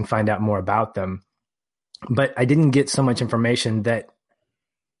history books and find out more about them. But I didn't get so much information that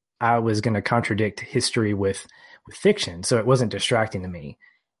I was going to contradict history with fiction. So it wasn't distracting to me.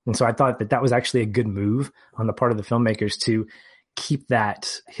 And so I thought that was actually a good move on the part of the filmmakers to keep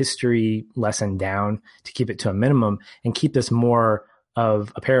that history lesson down, to keep it to a minimum, and keep this more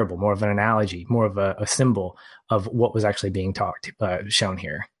of a parable, more of an analogy, more of a symbol of what was actually being shown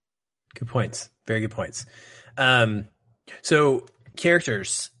here. Good points. Very good points. So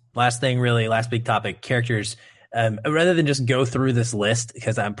characters, last big topic, characters. Rather than just go through this list,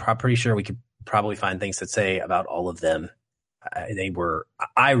 because I'm pretty sure we could probably find things to say about all of them.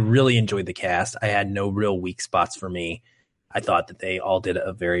 I really enjoyed the cast. I had no real weak spots for me. I thought that they all did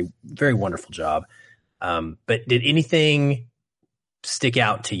a very, very wonderful job. But did anything stick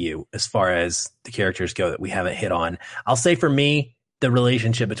out to you as far as the characters go that we haven't hit on? I'll say for me, the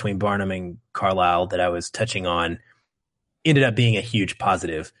relationship between Barnum and Carlisle that I was touching on ended up being a huge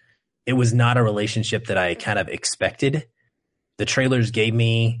positive. It was not a relationship that I kind of expected. The trailers gave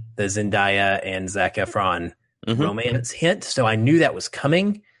me the Zendaya and Zac Efron romance hint, so I knew that was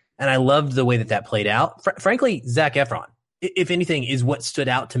coming, and I loved the way that played out. Frankly, Zac Efron, if anything, is what stood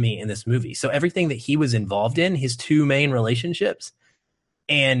out to me in this movie. So everything that he was involved in, his two main relationships,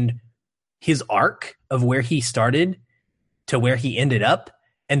 and his arc of where he started to where he ended up,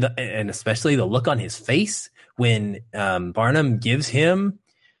 and especially the look on his face when Barnum gives him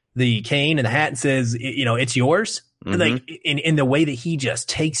the cane and the hat and says, it's yours. Like in the way that he just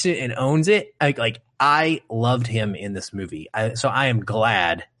takes it and owns it. I loved him in this movie. So I am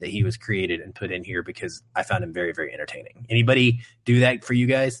glad that he was created and put in here, because I found him very, very entertaining. Anybody do that for you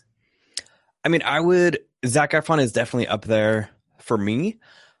guys? I mean, Zac Efron is definitely up there for me,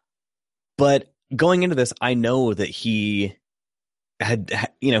 but going into this, I know that he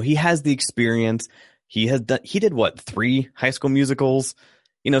he has the experience. He did what, 3 High School Musicals?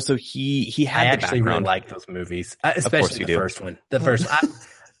 So he had the actually background. Really like those movies, especially the first one. The first,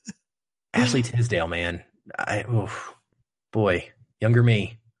 Ashley Tisdale, man, boy, younger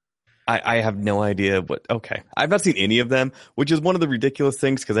me. I have no idea what. Okay, I've not seen any of them, which is one of the ridiculous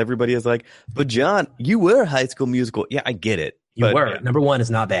things, because everybody is like, "But John, you were High School Musical." Yeah, I get it. You were. Yeah. Number 1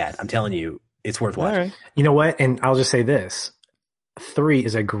 is not bad. I'm telling you, it's worth watching. Right. You know what? And I'll just say this: 3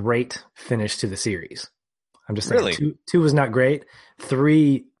 is a great finish to the series. I'm just saying, really? 2 was not great.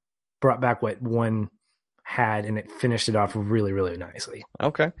 3 brought back what 1 had, and it finished it off really, really nicely.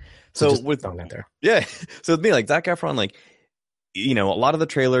 Okay. So So just with throwing that there. yeah, so with me, like Zac Efron, like, you know, a lot of the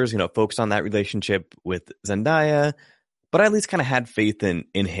trailers, you know, focused on that relationship with Zendaya, but I at least kind of had faith in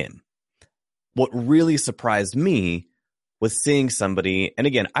him. What really surprised me was seeing somebody, and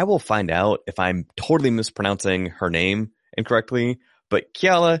again, I will find out if I'm totally mispronouncing her name incorrectly, but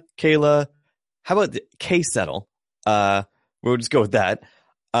Kayla, how about Kay Settle? We'll just go with that.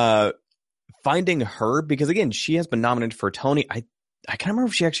 Finding her, because again, she has been nominated for a Tony. I can't remember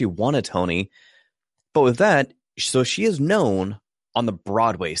if she actually won a Tony, but with that, so she is known on the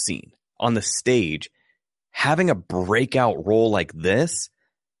Broadway scene, on the stage. Having a breakout role like this,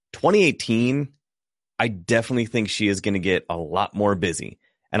 2018, I definitely think she is going to get a lot more busy,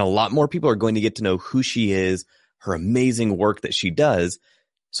 and a lot more people are going to get to know who she is, her amazing work that she does.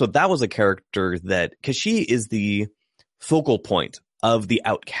 So that was a character that, because she is the focal point of the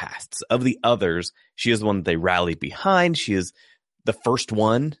outcasts, of the others. She is the one that they rally behind. She is the first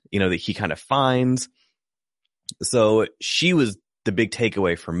one, you know, that he kind of finds. So she was the big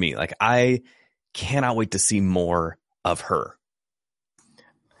takeaway for me. Like, I cannot wait to see more of her.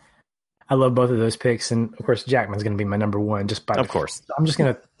 I love both of those picks, and of course, Jackman's going to be my number one. Just by Of course. I'm just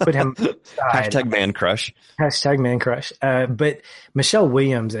going to put him aside. Hashtag man crush. Hashtag man crush. But Michelle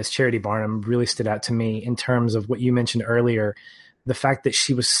Williams as Charity Barnum really stood out to me in terms of what you mentioned earlier. The fact that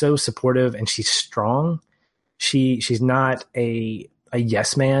she was so supportive and she's strong. She's not a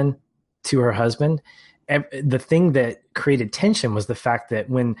yes man to her husband. The thing that created tension was the fact that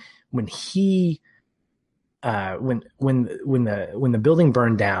when the building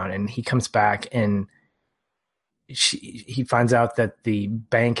burned down and he comes back and he finds out that the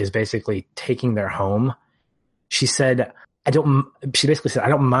bank is basically taking their home, she basically said, I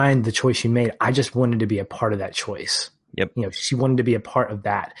don't mind the choice you made. I just wanted to be a part of that choice. Yep. You know, she wanted to be a part of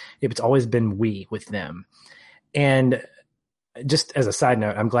that. It's always been we with them. And just as a side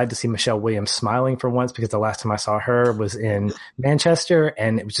note, I'm glad to see Michelle Williams smiling for once, because the last time I saw her was in Manchester,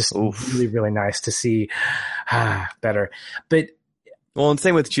 and it was just really, really nice to see better. But well, and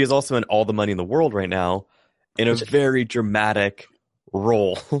same with, she is also in All the Money in the World right now in a very dramatic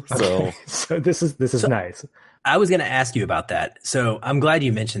role. So, so this is nice. I was going to ask you about that. So I'm glad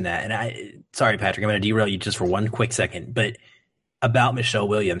you mentioned that. And sorry, Patrick, I'm going to derail you just for one quick second, but about Michelle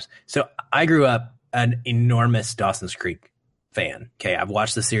Williams. So I grew up an enormous Dawson's Creek fan. Okay. I've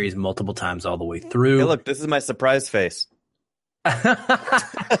watched the series multiple times all the way through. Hey, look, this is my surprise face.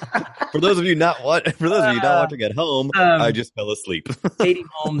 For those of you not watching at home, I just fell asleep. Katie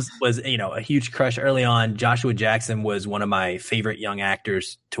Holmes was, a huge crush early on. Joshua Jackson was one of my favorite young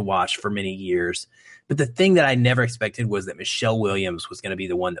actors to watch for many years. But the thing that I never expected was that Michelle Williams was going to be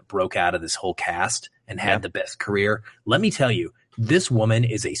the one that broke out of this whole cast and had the best career. Let me tell you, this woman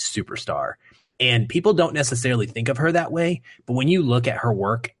is a superstar. And people don't necessarily think of her that way. But when you look at her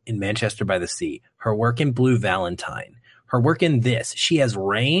work in Manchester by the Sea, her work in Blue Valentine, her work in this, she has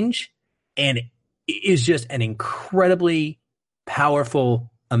range and is just an incredibly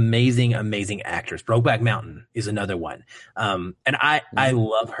powerful, amazing actress. Brokeback Mountain is another one. And I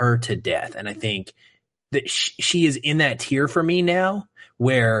love her to death. And I think that she is in that tier for me now,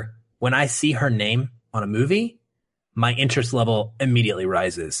 where when I see her name on a movie, my interest level immediately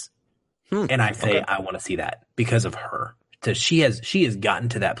rises. And I say, I want to see that because of her. So she has gotten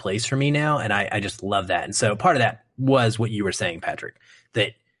to that place for me now. And I just love that. And so part of that was what you were saying, Patrick,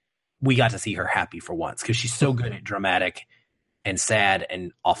 that we got to see her happy for once, because she's so good at dramatic and sad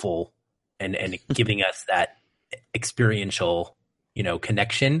and awful and giving us that experiential,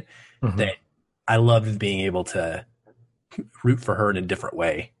 connection that I love being able to root for her in a different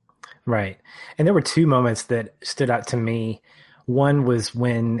way. Right. And there were two moments that stood out to me. One was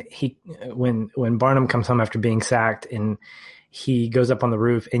when Barnum comes home after being sacked and he goes up on the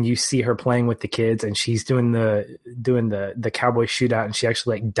roof and you see her playing with the kids and she's doing the cowboy shootout and she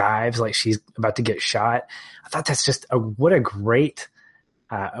actually dives like she's about to get shot. I thought that's just what a great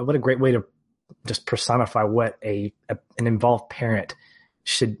way to just personify what an involved parent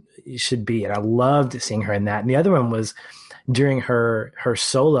should be. And I loved seeing her in that. And the other one was during her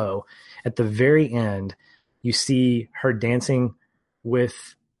solo at the very end. You see her dancing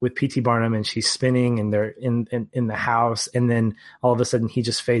with P.T. Barnum and she's spinning and they're in the house. And then all of a sudden he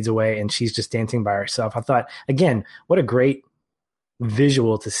just fades away and she's just dancing by herself. I thought, again, what a great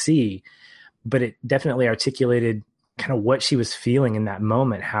visual to see, but it definitely articulated kind of what she was feeling in that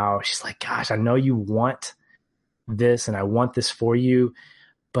moment, how she's like, gosh, I know you want this and I want this for you,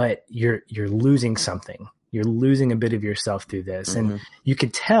 but you're losing something. You're losing a bit of yourself through this. And you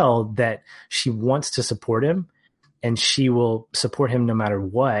could tell that she wants to support him and she will support him no matter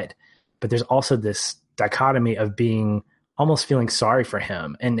what. But there's also this dichotomy of being almost feeling sorry for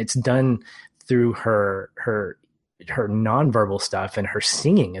him, and it's done through her nonverbal stuff and her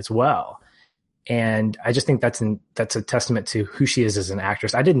singing as well. And I just think that's a testament to who she is as an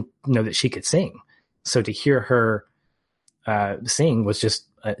actress. I didn't know that she could sing, so to hear her sing was just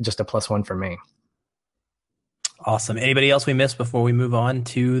a +1 for me. Awesome. Anybody else we missed before we move on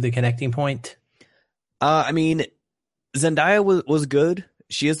to the connecting point? I mean, Zendaya was good.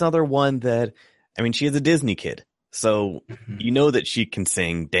 She is another one that, I mean, she is a Disney kid, so you know that she can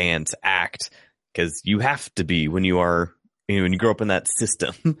sing, dance, act, because you have to be when you are, when you grow up in that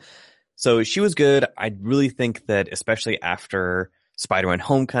system. So she was good. I really think that, especially after Spider-Man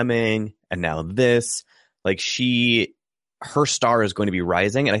Homecoming and now this, like her star is going to be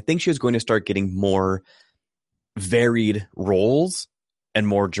rising, and I think she was going to start getting more varied roles and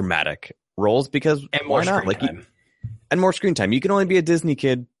more dramatic roles, because and more why not? screen time. And more screen time. You can only be a Disney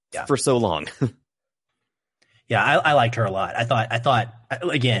kid for so long. Yeah, I liked her a lot. I thought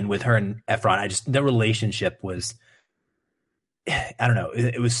again, with her and Efron, the relationship was, I don't know,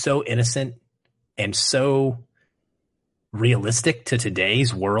 it was so innocent and so realistic to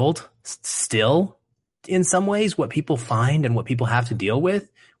today's world still, in some ways, what people find and what people have to deal with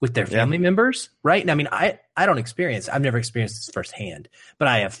their family members, right? And I mean, I've never experienced this firsthand, but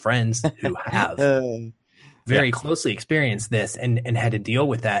I have friends who have very closely experienced this and had to deal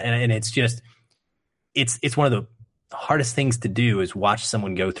with that. And it's just, it's one of the hardest things to do is watch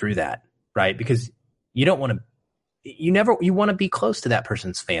someone go through that, right? Because you don't want to, you want to be close to that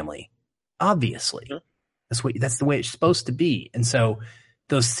person's family, obviously. Sure. That's the way it's supposed to be. And so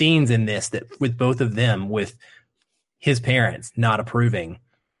those scenes in this, that with both of them, with his parents not approving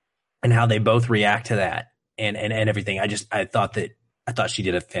and how they both react to that and everything, I thought she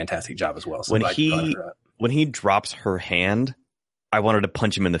did a fantastic job as well. So when he drops her hand, I wanted to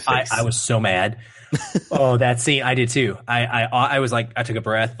punch him in the face. I was so mad. Oh, that scene, I did too. I was like, I took a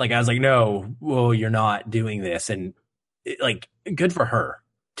breath. Like, I was like, no, well, you're not doing this. And like, good for her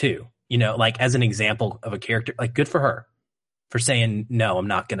too. Like, as an example of a character, like, good for her for saying, no, I'm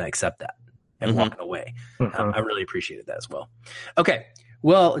not going to accept that and walking away. I really appreciated that as well. Okay.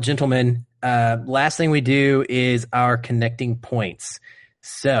 Well, gentlemen, last thing we do is our connecting points.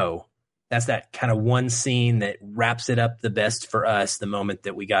 So that's that kind of one scene that wraps it up the best for us, the moment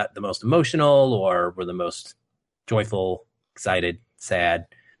that we got the most emotional, or were the most joyful, excited, sad,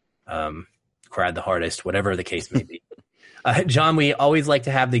 cried the hardest, whatever the case may be. John, we always like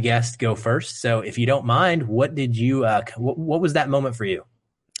to have the guest go first. So if you don't mind, what did you, what was that moment for you?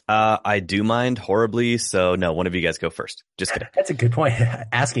 I do mind horribly. So no, one of you guys go first. Just kidding. That's a good point.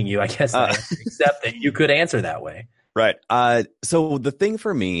 Asking you, I guess, I accept that you could answer that way. Right. So the thing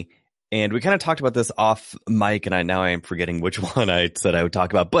for me, and we kind of talked about this off mic, and I am forgetting which one I said I would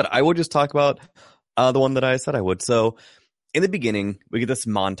talk about, but I will just talk about the one that I said I would. So in the beginning, we get this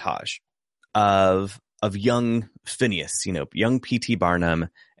montage of young Phineas, young P.T. Barnum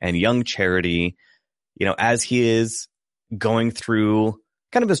and young Charity, as he is going through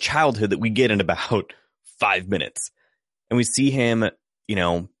kind of his childhood that we get in about 5 minutes. And we see him,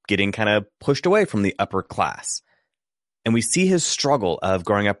 getting kind of pushed away from the upper class. And we see his struggle of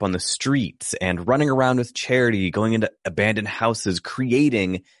growing up on the streets and running around with Charity, going into abandoned houses,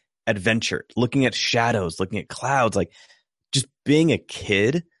 creating adventure, looking at shadows, looking at clouds, like just being a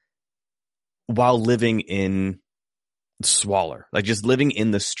kid while living in squalor, like just living in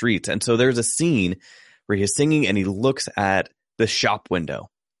the streets. And so there's a scene where he's singing and he looks at the shop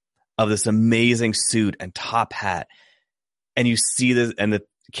window of this amazing suit and top hat. And you see this, and the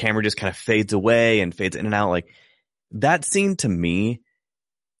camera just kind of fades away and fades in and out. Like, that scene to me,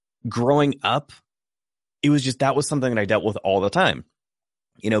 growing up, that was something that I dealt with all the time.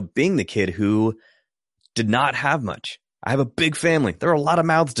 Being the kid who did not have much. I have a big family. There are a lot of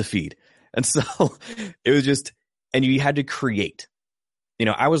mouths to feed. And so it was just, and you had to create.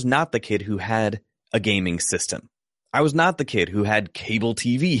 I was not the kid who had a gaming system. I was not the kid who had cable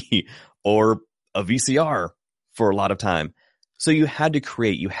TV or a VCR for a lot of time. So you had to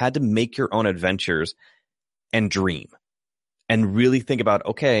create, you had to make your own adventures and dream and really think about,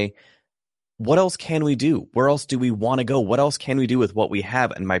 okay, what else can we do? Where else do we want to go? What else can we do with what we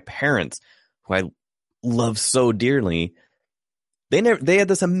have? And my parents, who I love so dearly, they had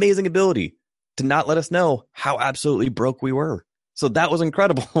this amazing ability to not let us know how absolutely broke we were. So that was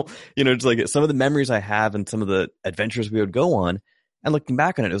incredible. It's like some of the memories I have and some of the adventures we would go on, and looking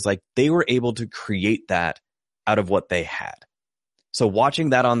back on it, it was like they were able to create that out of what they had. So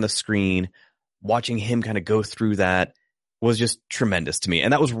watching that on the screen, watching him kind of go through that was just tremendous to me.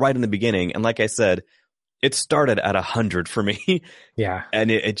 And that was right in the beginning. And like I said, it started at 100 for me. Yeah.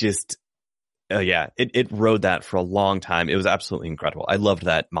 And it just, Yeah, it rode that for a long time. It was absolutely incredible. I loved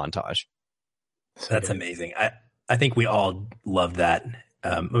that montage. So That's good. amazing. I think we all love that.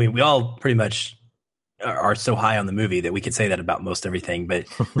 I mean, we all pretty much are so high on the movie that we could say that about most everything. But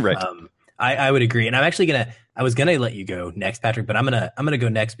Right. I would agree. And I'm actually I was gonna let you go next, Patrick, but I'm gonna go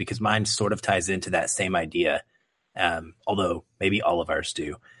next because mine sort of ties into that same idea. Although maybe all of ours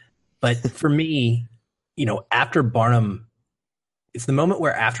do. But for me, after Barnum, it's the moment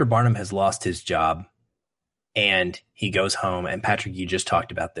where after Barnum has lost his job and he goes home, and Patrick, you just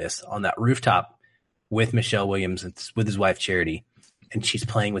talked about this, on that rooftop with Michelle Williams and with his wife Charity, and she's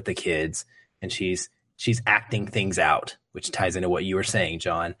playing with the kids and she's acting things out, which ties into what you were saying,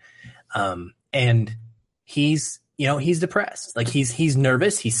 John. And he's depressed, like he's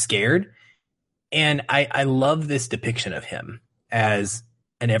nervous, he's scared, and I love this depiction of him as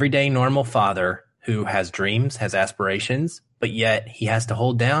an everyday normal father who has dreams, has aspirations, but yet he has to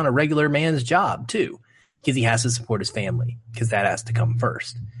hold down a regular man's job too, because he has to support his family, because that has to come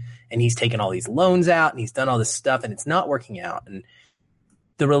first. And he's taken all these loans out and he's done all this stuff and it's not working out. And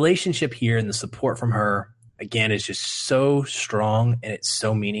the relationship here and the support from her, again, is just so strong and it's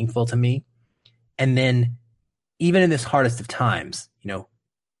so meaningful to me. And then even in this hardest of times,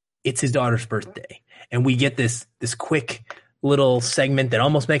 it's his daughter's birthday. And we get this quick little segment that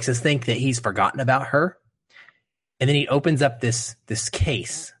almost makes us think that he's forgotten about her. And then he opens up this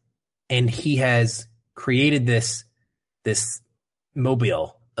case and he has created this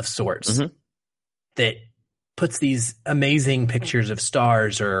mobile of sorts that puts these amazing pictures of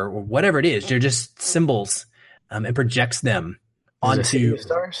stars or whatever it is. They're just symbols, and projects them onto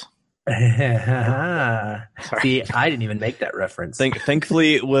stars. See, I didn't even make that reference.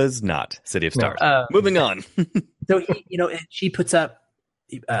 Thankfully, it was not City of Stars. Moving on. So she puts up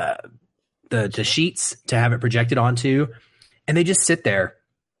the sheets to have it projected onto, and they just sit there.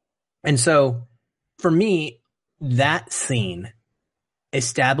 And so, for me, that scene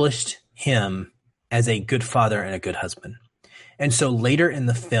established him as a good father and a good husband. And so later in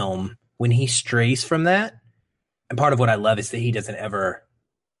the film, when he strays from that, and part of what I love is that he doesn't ever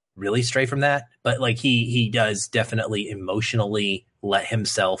really stray from that, but like he does definitely emotionally let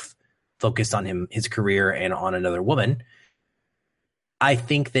himself focus on his career and on another woman. I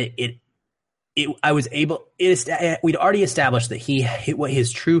think that we'd already established that what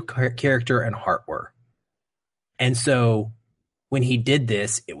his true character and heart were. And so when he did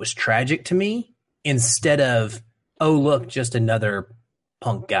this, it was tragic to me, instead of, oh, look, just another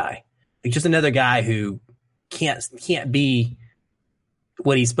punk guy, like just another guy who can't be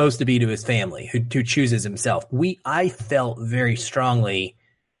what he's supposed to be to his family, who chooses himself. I felt very strongly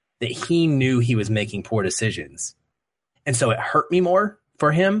that he knew he was making poor decisions. And so it hurt me more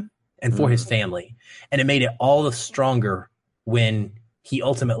for him and for his family. And it made it all the stronger when he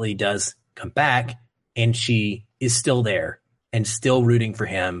ultimately does come back and she is still there and still rooting for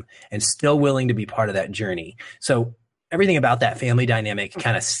him and still willing to be part of that journey. So everything about that family dynamic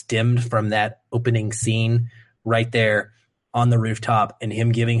kind of stemmed from that opening scene right there on the rooftop and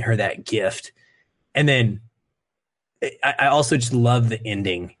him giving her that gift. And then I also just love the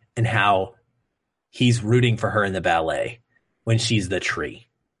ending and how he's rooting for her in the ballet when she's the tree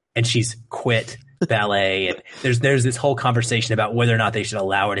and she's quit ballet. And there's this whole conversation about whether or not they should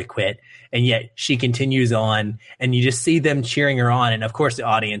allow her to quit. And yet she continues on and you just see them cheering her on. And of course the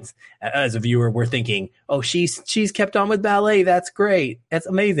audience, as a viewer, we're thinking, oh, she's kept on with ballet. That's great. That's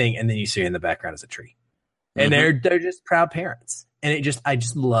amazing. And then you see her in the background as a tree. And they're just proud parents. And I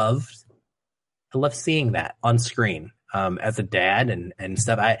love seeing that on screen as a dad and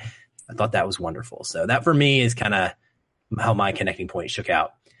stuff. I thought that was wonderful. So that for me is kind of how my connecting point shook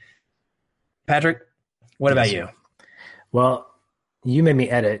out. Patrick, what about you? Well, you made me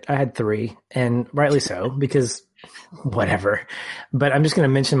edit. I had 3, and rightly so, because whatever. But I'm just going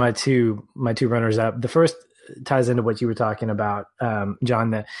to mention my two runners up. The first ties into what you were talking about,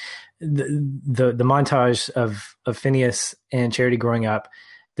 John. The montage of Phineas and Charity growing up.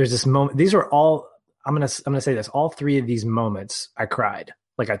 There's this moment. These are all. I'm gonna say this. All 3 of these moments, I cried.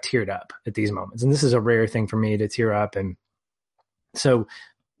 Like I teared up at these moments, and this is a rare thing for me to tear up. And so,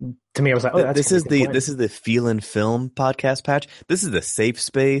 to me, I was like, "Oh, that's this is the Feel and Film podcast, Patch. This is the safe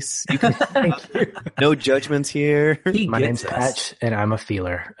space. You can no judgments here. My name's Patch, and I'm a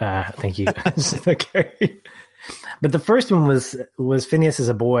feeler. Thank you." Okay. But the first one was Phineas as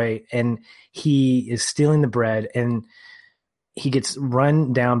a boy, and he is stealing the bread, and he gets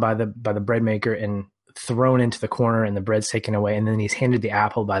run down by the bread maker and thrown into the corner, and the bread's taken away, and then he's handed the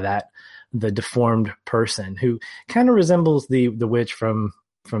apple by the deformed person who kind of resembles the witch from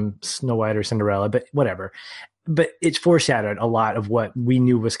Snow White or Cinderella, but whatever. but it foreshadowed a lot of what we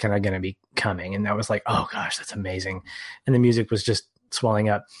knew was kind of going to be coming. And that was like, oh gosh, that's amazing. And the music was just swelling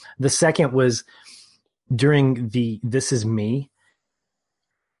up. The second was during the This Is Me.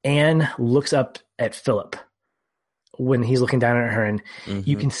 Anne looks up at Philip when he's looking down at her, and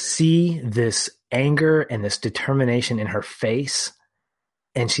you can see this anger and this determination in her face.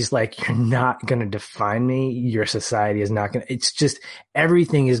 And she's like, you're not going to define me. Your society is not going to, it's just,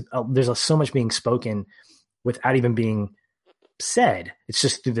 everything is, there's so much being spoken without even being said. It's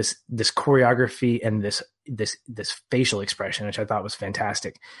just through this choreography and this facial expression, which I thought was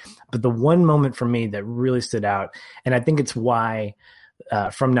fantastic. But the one moment for me that really stood out, and I think it's why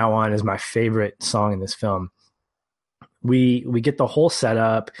From Now On is my favorite song in this film. We get the whole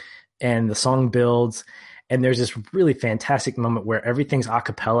setup and the song builds, and there's this really fantastic moment where everything's a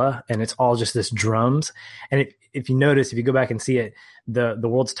cappella and it's all just this drums. And if you notice, if you go back and see it, the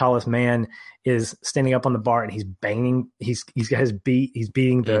world's tallest man is standing up on the bar and he's banging. He's got his beat. He's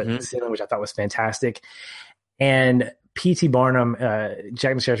beating the ceiling, which I thought was fantastic. And P.T. Barnum,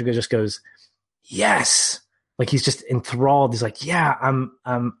 Jackman's character just goes, yes. Like he's just enthralled. He's like, yeah, I'm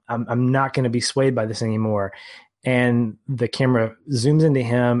not going to be swayed by this anymore. And the camera zooms into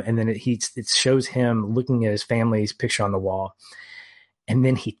him, and then it shows him looking at his family's picture on the wall. And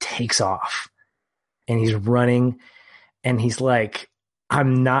then he takes off and he's running, and he's like,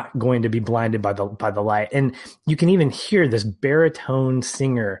 I'm not going to be blinded by the light. And you can even hear this baritone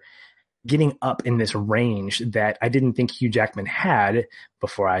singer getting up in this range that I didn't think Hugh Jackman had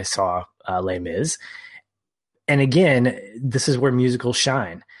before I saw Les Mis. And again, this is where musicals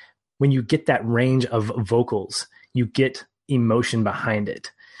shine. When you get that range of vocals, you get emotion behind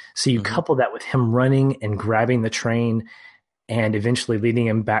it. So you couple that with him running and grabbing the train and eventually leading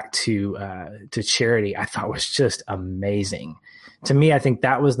him back to Charity, I thought was just amazing. To me, I think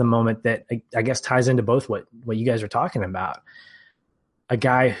that was the moment that I guess ties into both what you guys are talking about. A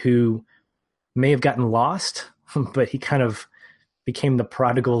guy who may have gotten lost, but he kind of became the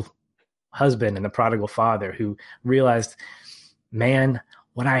prodigal husband and the prodigal father who realized, man,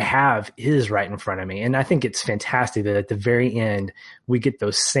 what I have is right in front of me. And I think it's fantastic that at the very end, we get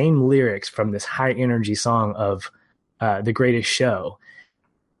those same lyrics from this high energy song of The Greatest Show.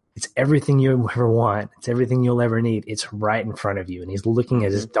 It's everything you ever want. It's everything you'll ever need. It's right in front of you. And he's looking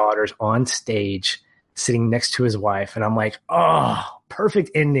at his daughters on stage, sitting next to his wife. And I'm like, oh,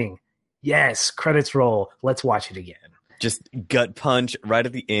 perfect ending. Yes, credits roll. Let's watch it again. Just gut punch right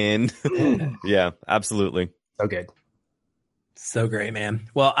at the end. Yeah, absolutely. So good. So great, man.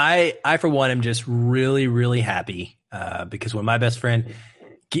 Well, I for one am just really, really happy because when my best friend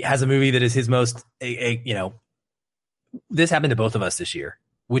has a movie that is his most, this happened to both of us this year,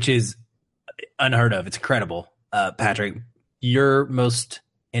 which is unheard of. It's incredible. Patrick, your most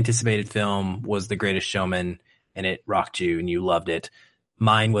anticipated film was The Greatest Showman, and it rocked you and you loved it.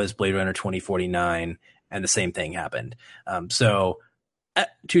 Mine was Blade Runner 2049, and the same thing happened. So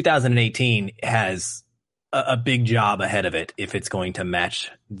 2018 has a big job ahead of it if it's going to match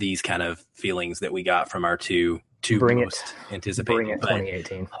these kind of feelings that we got from our two most anticipated. Bring it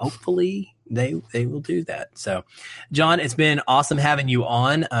 2018. Hopefully they will do that. So, John, it's been awesome having you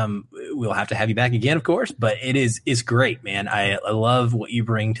on. We'll have to have you back again, of course, but it's great, man. I love what you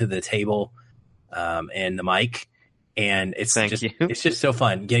bring to the table and the mic. And it's just so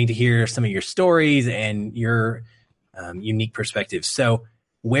fun getting to hear some of your stories and your unique perspectives. So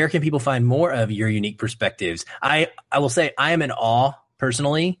where can people find more of your unique perspectives? I will say I am in awe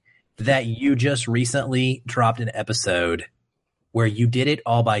personally that you just recently dropped an episode where you did it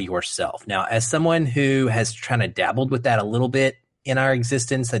all by yourself. Now, as someone who has kind of dabbled with that a little bit in our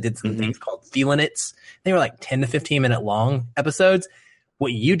existence, I did some things called Feelin' It's. They were like 10 to 15 minute long episodes.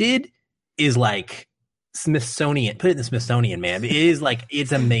 What you did is like Smithsonian, put it in the Smithsonian, man. It is like,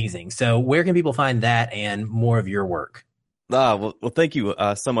 it's amazing. So where can people find that and more of your work? Well, thank you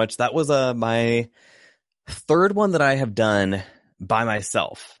so much. That was my third one that I have done by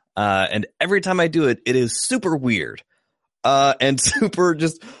myself. And every time I do it, it is super weird and super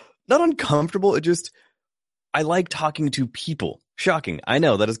just not uncomfortable. I like talking to people. Shocking. I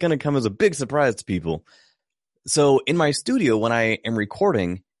know that is going to come as a big surprise to people. So in my studio, when I am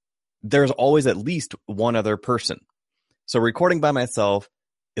recording, there's always at least one other person. So recording by myself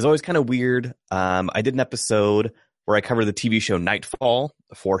is always kind of weird. I did an episode where I covered the TV show Nightfall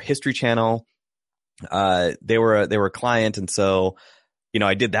for History Channel. They were a client, and so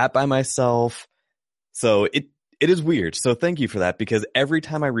I did that by myself. So it is weird. So thank you for that, because every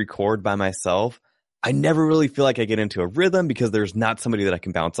time I record by myself, I never really feel like I get into a rhythm because there's not somebody that I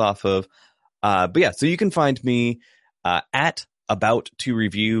can bounce off of. But yeah, so you can find me at About to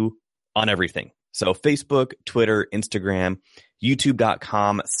Review on everything. So Facebook, Twitter, Instagram,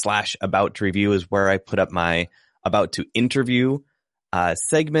 youtube.com/about to review is where I put up my about to interview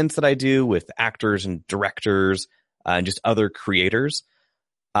segments that I do with actors and directors and just other creators.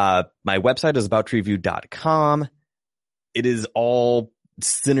 My website is aboutreview.com. It is all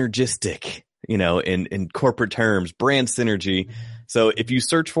synergistic, in corporate terms, brand synergy. So if you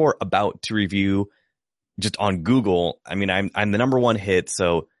search for About to Review just on Google, I'm the number one hit.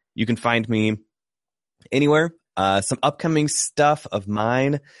 So you can find me anywhere. Some upcoming stuff of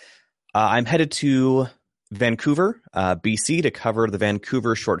mine. I'm headed to Vancouver, BC to cover the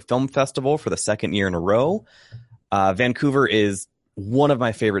Vancouver Short Film Festival for the second year in a row. Vancouver is one of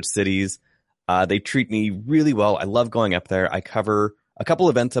my favorite cities. They treat me really well. I love going up there. I cover a couple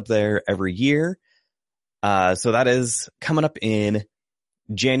events up there every year. So that is coming up in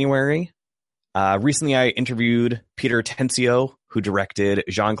January. Recently, I interviewed Peter Tencio, who directed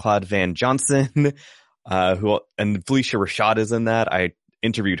Jean-Claude Van Johnson, and Felicia Rashad is in that. I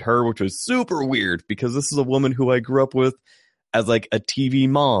interviewed her, which was super weird because this is a woman who I grew up with as like a TV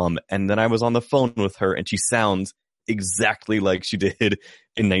mom. And then I was on the phone with her and she sounds exactly like she did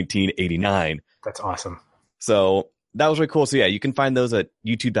in 1989. That's awesome. So that was really cool. So yeah, you can find those at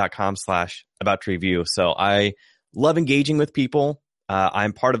youtube.com/about to review. So I love engaging with people.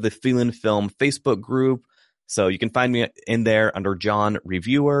 I'm part of the Feelin' Film Facebook group. So you can find me in there under John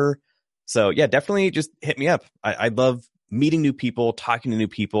Reviewer. So yeah, definitely just hit me up. I love meeting new people, talking to new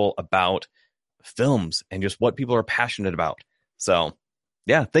people about films and just what people are passionate about. So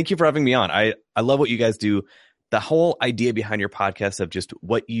yeah, thank you for having me on. I love what you guys do. The whole idea behind your podcast of just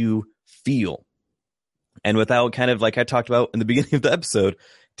what you feel. And without kind of like I talked about in the beginning of the episode,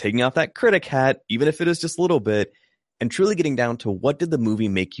 taking off that critic hat, even if it is just a little bit, and truly getting down to what did the movie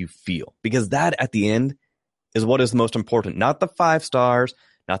make you feel? Because that at the end is what is most important. Not the 5 stars,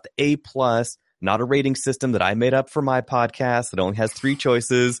 not the A+, not a rating system that I made up for my podcast that only has 3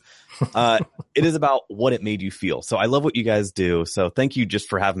 choices. It is about what it made you feel. So I love what you guys do. So thank you just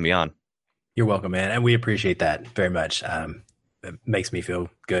for having me on. You're welcome, man. And we appreciate that very much. It makes me feel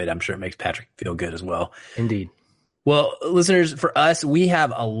good. I'm sure it makes Patrick feel good as well. Indeed. Well, listeners, for us, we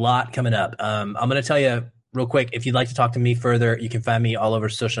have a lot coming up. I'm going to tell you real quick, if you'd like to talk to me further, you can find me all over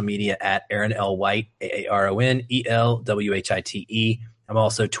social media at Aaron L. White, AARONELWHITE. I'm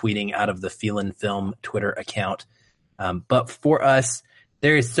also tweeting out of the Feelin' Film Twitter account. But for us,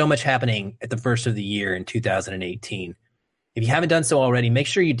 there is so much happening at the first of the year in 2018. If you haven't done so already, make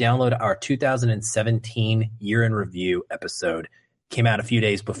sure you download our 2017 Year in Review episode. Came out a few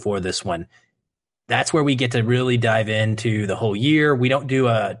days before this one. That's where we get to really dive into the whole year. We don't do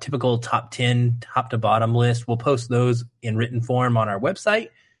a typical top 10, top to bottom list. We'll post those in written form on our website.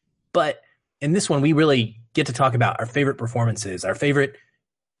 But in this one, we really get to talk about our favorite performances, our favorite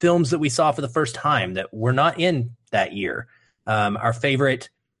films that we saw for the first time that were not in that year. Our favorite,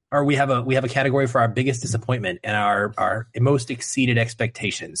 or we have a category for our biggest disappointment and our most exceeded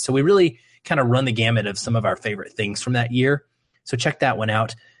expectations. So we really kind of run the gamut of some of our favorite things from that year. So check that one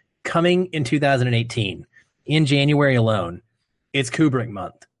out. Coming in 2018, in January alone, it's Kubrick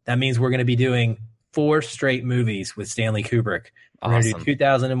month. That means we're going to be doing 4 straight movies with Stanley Kubrick. We're going to do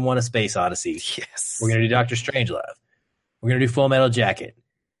 2001: A Space Odyssey. Yes. We're going to do Dr. Strangelove. We're going to do Full Metal Jacket.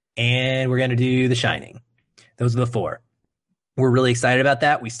 And we're going to do The Shining. Those are the 4. We're really excited about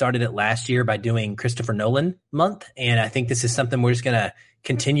that. We started it last year by doing Christopher Nolan month. And I think this is something we're just going to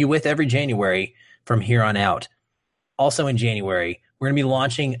continue with every January from here on out. Also in January, we're going to be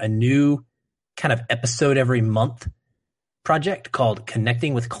launching a new kind of episode every month project called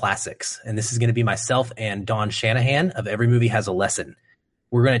Connecting with Classics. And this is going to be myself and Dawn Shanahan of Every Movie Has a Lesson.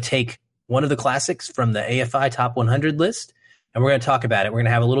 We're going to take one of the classics from the AFI Top 100 list, and we're going to talk about it. We're going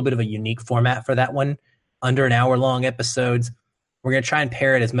to have a little bit of a unique format for that one, under an hour-long episodes. We're going to try and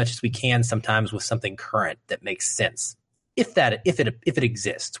pair it as much as we can sometimes with something current that makes sense, if it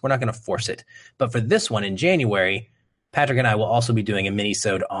exists. We're not going to force it. But for this one in January, Patrick and I will also be doing a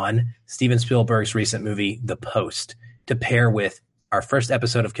mini-sode on Steven Spielberg's recent movie, The Post, to pair with our first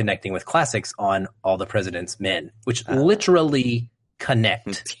episode of Connecting with Classics on All the President's Men, which literally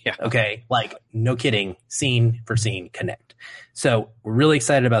connect. Yeah. Okay? Like, no kidding, scene for scene connect. So we're really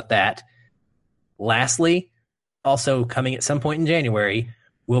excited about that. Lastly, also coming at some point in January,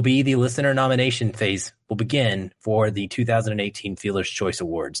 will be the listener nomination phase will begin for the 2018 Feelers' Choice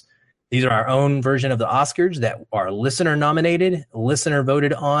Awards. These are our own version of the Oscars that are listener nominated, listener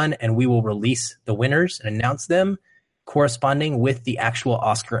voted on, and we will release the winners and announce them corresponding with the actual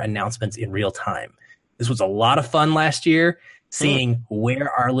Oscar announcements in real time. This was a lot of fun last year, seeing where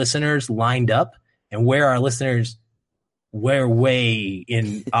our listeners lined up and where our listeners we're way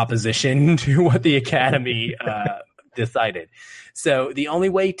in opposition to what the Academy decided. So the only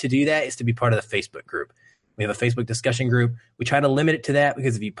way to do that is to be part of the Facebook group. We have a Facebook discussion group. We try to limit it to that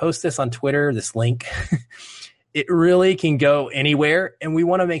because if you post this on Twitter, this link, it really can go anywhere. And we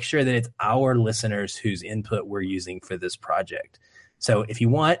want to make sure that it's our listeners whose input we're using for this project. So if you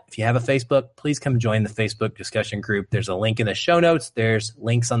have a Facebook, please come join the Facebook discussion group. There's a link in the show notes. There's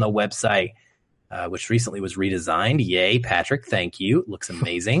links on the website, which recently was redesigned. Yay, Patrick. Thank you. It looks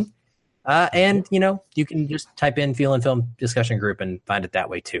amazing. And, you can just type in Feel and Film discussion group and find it that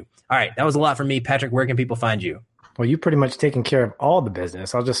way too. All right. That was a lot for me. Patrick, where can people find you? Well, you've pretty much taken care of all the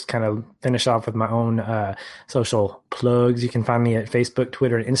business. I'll just kind of finish off with my own social plugs. You can find me at Facebook,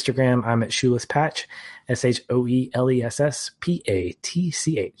 Twitter, and Instagram. I'm at Shoeless Patch,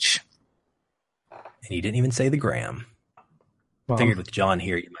 ShoelessPatch. And you didn't even say the gram. Well, I figured with John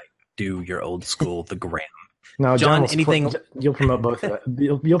here, you might do your old school, the gram. No, John, anything? You'll promote both of it.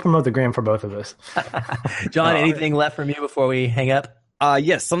 You'll promote the gram for both of us. John, anything left from you before we hang up?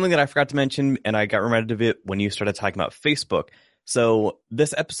 Yes, something that I forgot to mention, and I got reminded of it when you started talking about Facebook. So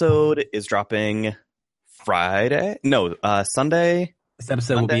this episode is dropping Sunday. This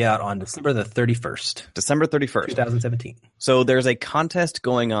episode will be out on December the 31st. December 31st. 2017. So there's a contest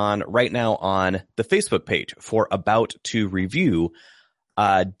going on right now on the Facebook page for About to Review.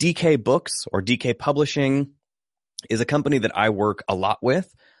 DK Books or DK Publishing is a company that I work a lot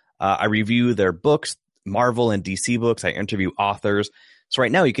with. I review their books, Marvel and DC books. I interview authors. So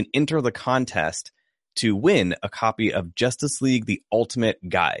right now you can enter the contest to win a copy of Justice League: The Ultimate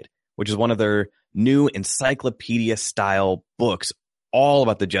Guide, which is one of their new encyclopedia style books all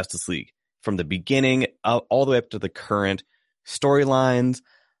about the Justice League from the beginning all the way up to the current storylines.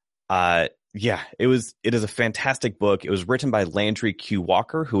 It is a fantastic book. It was written by Landry Q.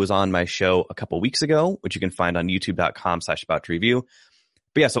 Walker, who was on my show a couple weeks ago, which you can find on youtube.com/about-to-review.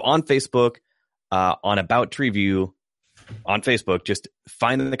 But yeah, so on Facebook, on About to Review, on Facebook, just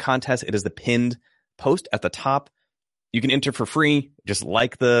find the contest. It is the pinned post at the top. You can enter for free. Just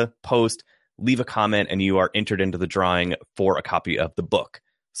like the post, leave a comment, and you are entered into the drawing for a copy of the book.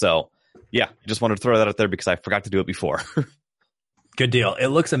 So yeah, just wanted to throw that out there because I forgot to do it before. Good deal. It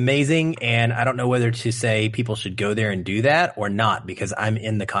looks amazing, and I don't know whether to say people should go there and do that or not because I'm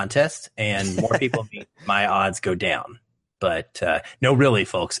in the contest, and more people mean my odds go down. But no, really,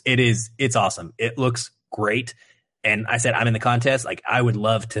 folks, it's awesome. It looks great, and I said I'm in the contest. Like I would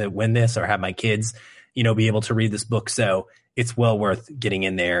love to win this or have my kids, be able to read this book. So it's well worth getting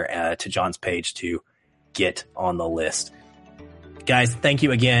in there to John's page to get on the list. Guys, thank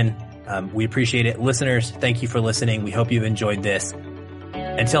you again. We appreciate it. Listeners, thank you for listening. We hope you've enjoyed this.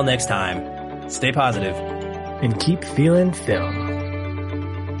 Until next time, stay positive and keep feeling film.